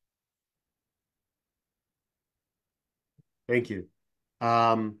 Thank you.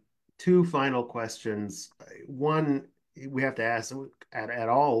 Two final questions. One, we have to ask at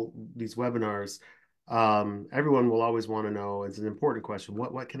all these webinars, everyone will always want to know, it's an important question,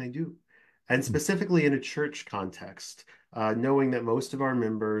 what can I do? And specifically in a church context, knowing that most of our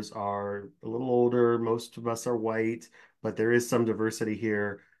members are a little older, most of us are white, but there is some diversity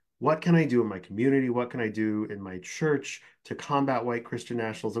here. What can I do in my community? What can I do in my church to combat white Christian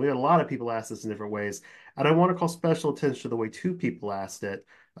nationalism? We had a lot of people ask this in different ways. And I want to call special attention to the way two people asked it.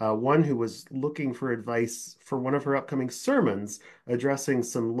 One who was looking for advice for one of her upcoming sermons addressing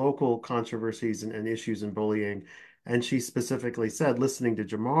some local controversies and issues in bullying. And she specifically said, listening to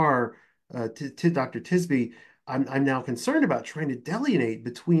Jemar, to Dr. Tisby, I'm now concerned about trying to delineate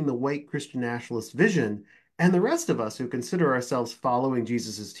between the white Christian nationalist vision and the rest of us who consider ourselves following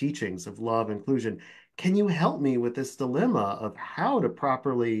Jesus's teachings of love, inclusion. Can you help me with this dilemma of how to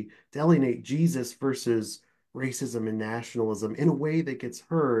properly delineate Jesus versus racism and nationalism in a way that gets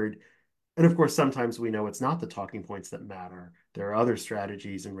heard? And of course, sometimes we know it's not the talking points that matter. There are other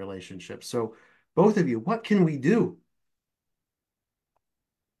strategies and relationships. So both of you, what can we do?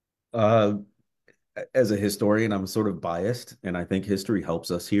 As a historian, I'm sort of biased, and I think history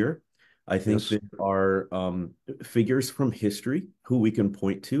helps us here. I think Yes. there are figures from history who we can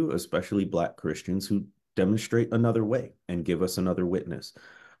point to, especially Black Christians, who demonstrate another way and give us another witness.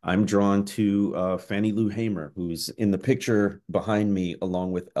 I'm drawn to Fannie Lou Hamer, who's in the picture behind me,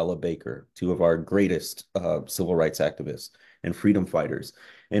 along with Ella Baker, two of our greatest civil rights activists and freedom fighters.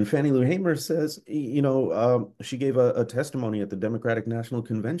 And Fannie Lou Hamer says, she gave a testimony at the Democratic National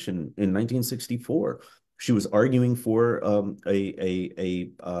Convention in 1964. She was arguing for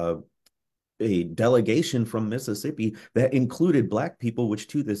a delegation from Mississippi that included Black people, which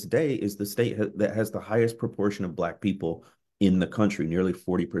to this day is the state that has the highest proportion of Black people in the country, nearly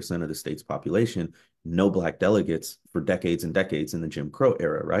 40% of the state's population, no Black delegates for decades and decades in the Jim Crow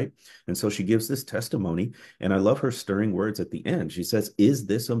era, right? And so she gives this testimony, and I love her stirring words at the end. She says, "Is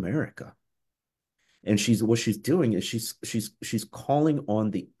this America?" And what she's doing is she's calling on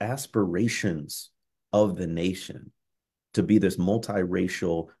the aspirations of the nation to be this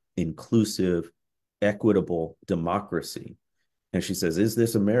multiracial, inclusive, equitable democracy. And she says, "Is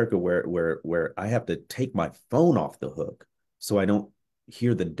this America where I have to take my phone off the hook so I don't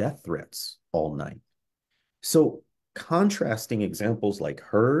hear the death threats all night?" So contrasting examples like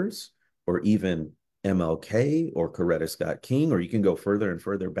hers, or even MLK or Coretta Scott King, or you can go further and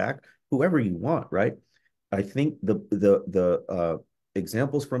further back, whoever you want, right? I think the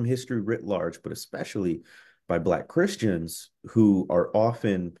examples from history writ large, but especially by Black Christians who are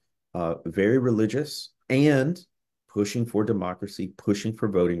often very religious and pushing for democracy, pushing for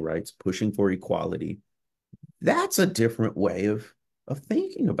voting rights, pushing for equality. That's a different way of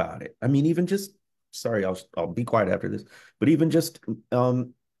thinking about it. I mean, even just sorry, I'll be quiet after this, but even just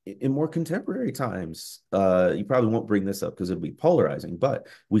in more contemporary times, you probably won't bring this up because it'll be polarizing, but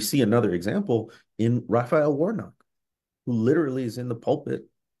we see another example in Raphael Warnock, who literally is in the pulpit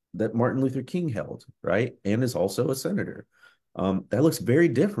that Martin Luther King held, right? And is also a senator. That looks very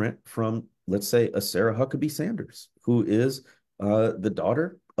different from, let's say, a Sarah Huckabee Sanders, who is the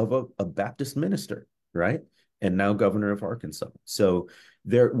daughter of a Baptist minister, right? And now governor of Arkansas. So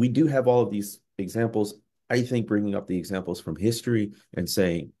there, we do have all of these examples. I think bringing up the examples from history and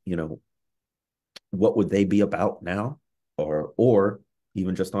saying, what would they be about now? Or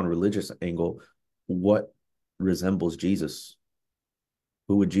even just on a religious angle, what resembles Jesus?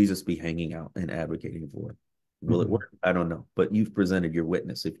 Who would Jesus be hanging out and advocating for? Will it work? I don't know. But you've presented your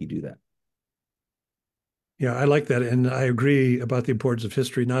witness if you do that. Yeah, I like that. And I agree about the importance of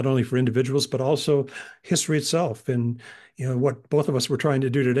history, not only for individuals, but also history itself. And, what both of us were trying to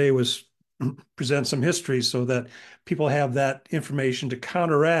do today was present some history so that people have that information to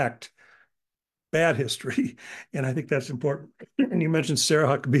counteract bad history. And I think that's important. And you mentioned Sarah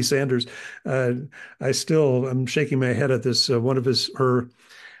Huckabee Sanders. I still am shaking my head at this, one of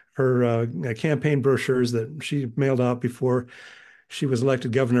her campaign brochures that she mailed out before she was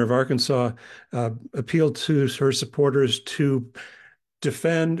elected governor of Arkansas, appealed to her supporters to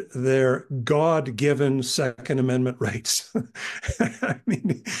defend their God-given Second Amendment rights. I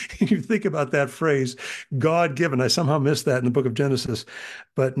mean, you think about that phrase, God-given. I somehow missed that in the book of Genesis,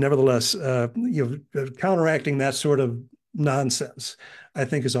 but nevertheless, counteracting that sort of nonsense, I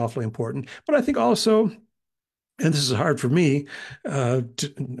think is awfully important. But I think also, and this is hard for me,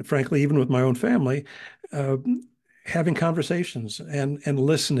 frankly, even with my own family, having conversations and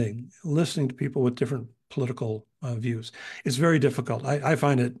listening to people with different political views. It's very difficult. I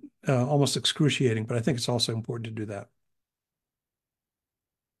find it almost excruciating, but I think it's also important to do that.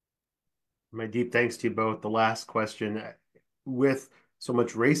 My deep thanks to you both. The last question, with so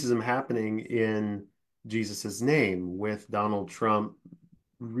much racism happening in Jesus's name, with Donald Trump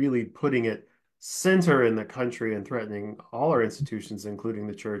really putting it center in the country and threatening all our institutions, including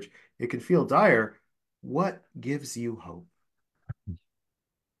the church, it can feel dire. What gives you hope?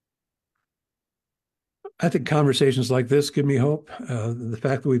 I think conversations like this give me hope. The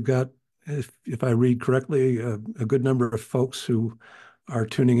fact that we've got, if I read correctly, a good number of folks who are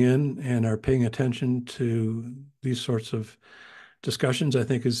tuning in and are paying attention to these sorts of discussions, I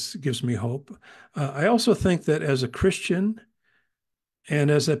think gives me hope. I also think that as a Christian and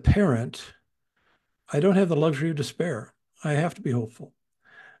as a parent, I don't have the luxury of despair. I have to be hopeful.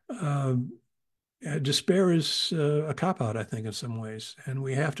 Despair is a cop-out, I think, in some ways, and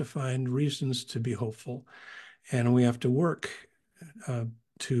we have to find reasons to be hopeful, and we have to work uh,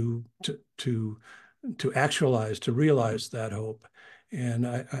 to actualize, to realize that hope, and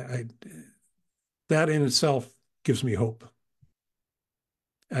that in itself gives me hope.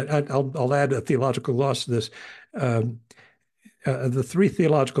 I'll add a theological gloss to this. The three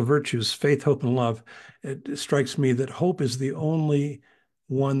theological virtues, faith, hope, and love, it strikes me that hope is the only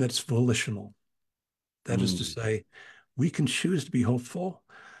one that's volitional. That is to say, we can choose to be hopeful.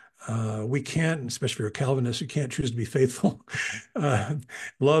 We can't, especially if you're a Calvinist, you can't choose to be faithful.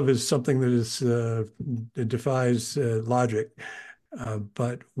 Love is something that it defies logic.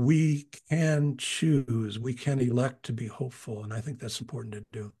 But we can choose, we can elect to be hopeful. And I think that's important to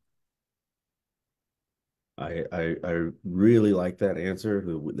do. I really like that answer,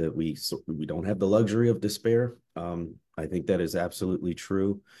 that we don't have the luxury of despair. I think that is absolutely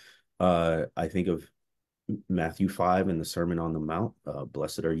true. I think of Matthew 5 in the Sermon on the Mount.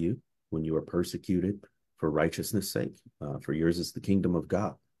 Blessed are you when you are persecuted for righteousness' sake, for yours is the kingdom of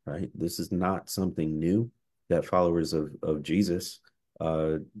God, right? This is not something new that followers of Jesus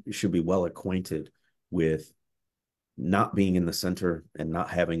should be well acquainted with, not being in the center and not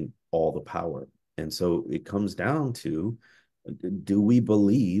having all the power. And so it comes down to, do we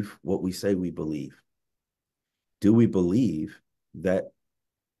believe what we say we believe? Do we believe that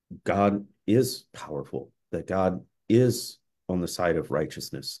God is powerful, that God is on the side of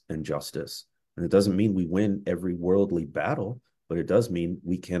righteousness and justice? And it doesn't mean we win every worldly battle, but it does mean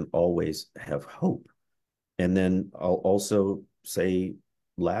we can always have hope. And then I'll also say,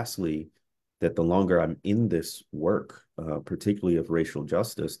 lastly, that the longer I'm in this work, particularly of racial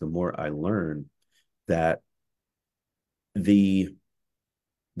justice, the more I learn that the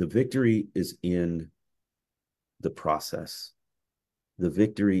victory is in the process. The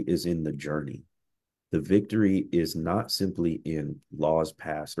victory is in the journey. The victory is not simply in laws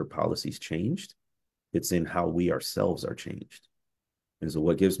passed or policies changed. It's in how we ourselves are changed. And so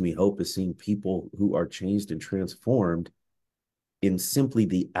what gives me hope is seeing people who are changed and transformed in simply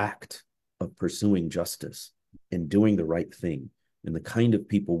the act of pursuing justice and doing the right thing, and the kind of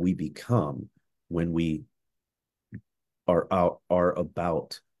people we become when we are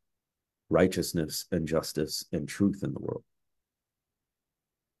about righteousness and justice and truth in the world.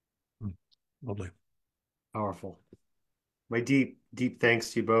 Lovely. Powerful. My deep, deep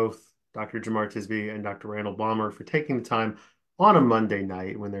thanks to you both, Dr. Jemar Tisby and Dr. Randall Balmer, for taking the time on a Monday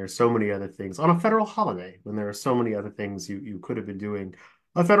night when there are so many other things, on a federal holiday when there are so many other things you could have been doing,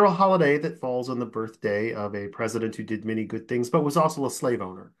 a federal holiday that falls on the birthday of a president who did many good things, but was also a slave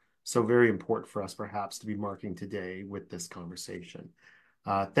owner. So very important for us perhaps to be marking today with this conversation.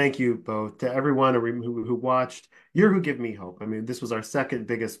 Thank you both to everyone who watched. You're who give me hope. I mean, this was our second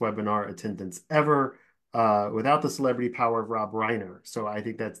biggest webinar attendance ever, without the celebrity power of Rob Reiner. So I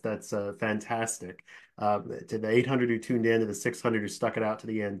think that's fantastic. To the 800 who tuned in, to the 600 who stuck it out to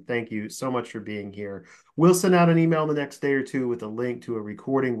the end, thank you so much for being here. We'll send out an email the next day or two with a link to a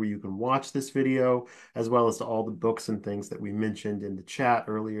recording where you can watch this video, as well as to all the books and things that we mentioned in the chat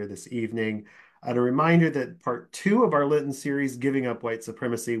earlier this evening. And a reminder that part 2 of our Lenten series, Giving Up White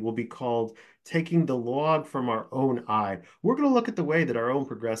Supremacy, will be called Taking the Log from Our Own Eye. We're going to look at the way that our own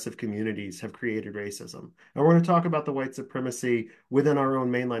progressive communities have created racism. And we're going to talk about the white supremacy within our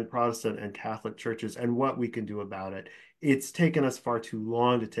own mainline Protestant and Catholic churches and what we can do about it. It's taken us far too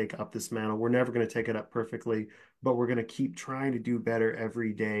long to take up this mantle. We're never going to take it up perfectly, but we're going to keep trying to do better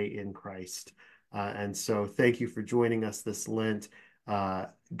every day in Christ. And so thank you for joining us this Lent.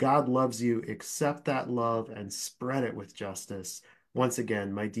 God loves you. Accept that love and spread it with justice. Once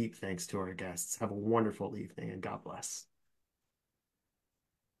again, my deep thanks to our guests. Have a wonderful evening and God bless.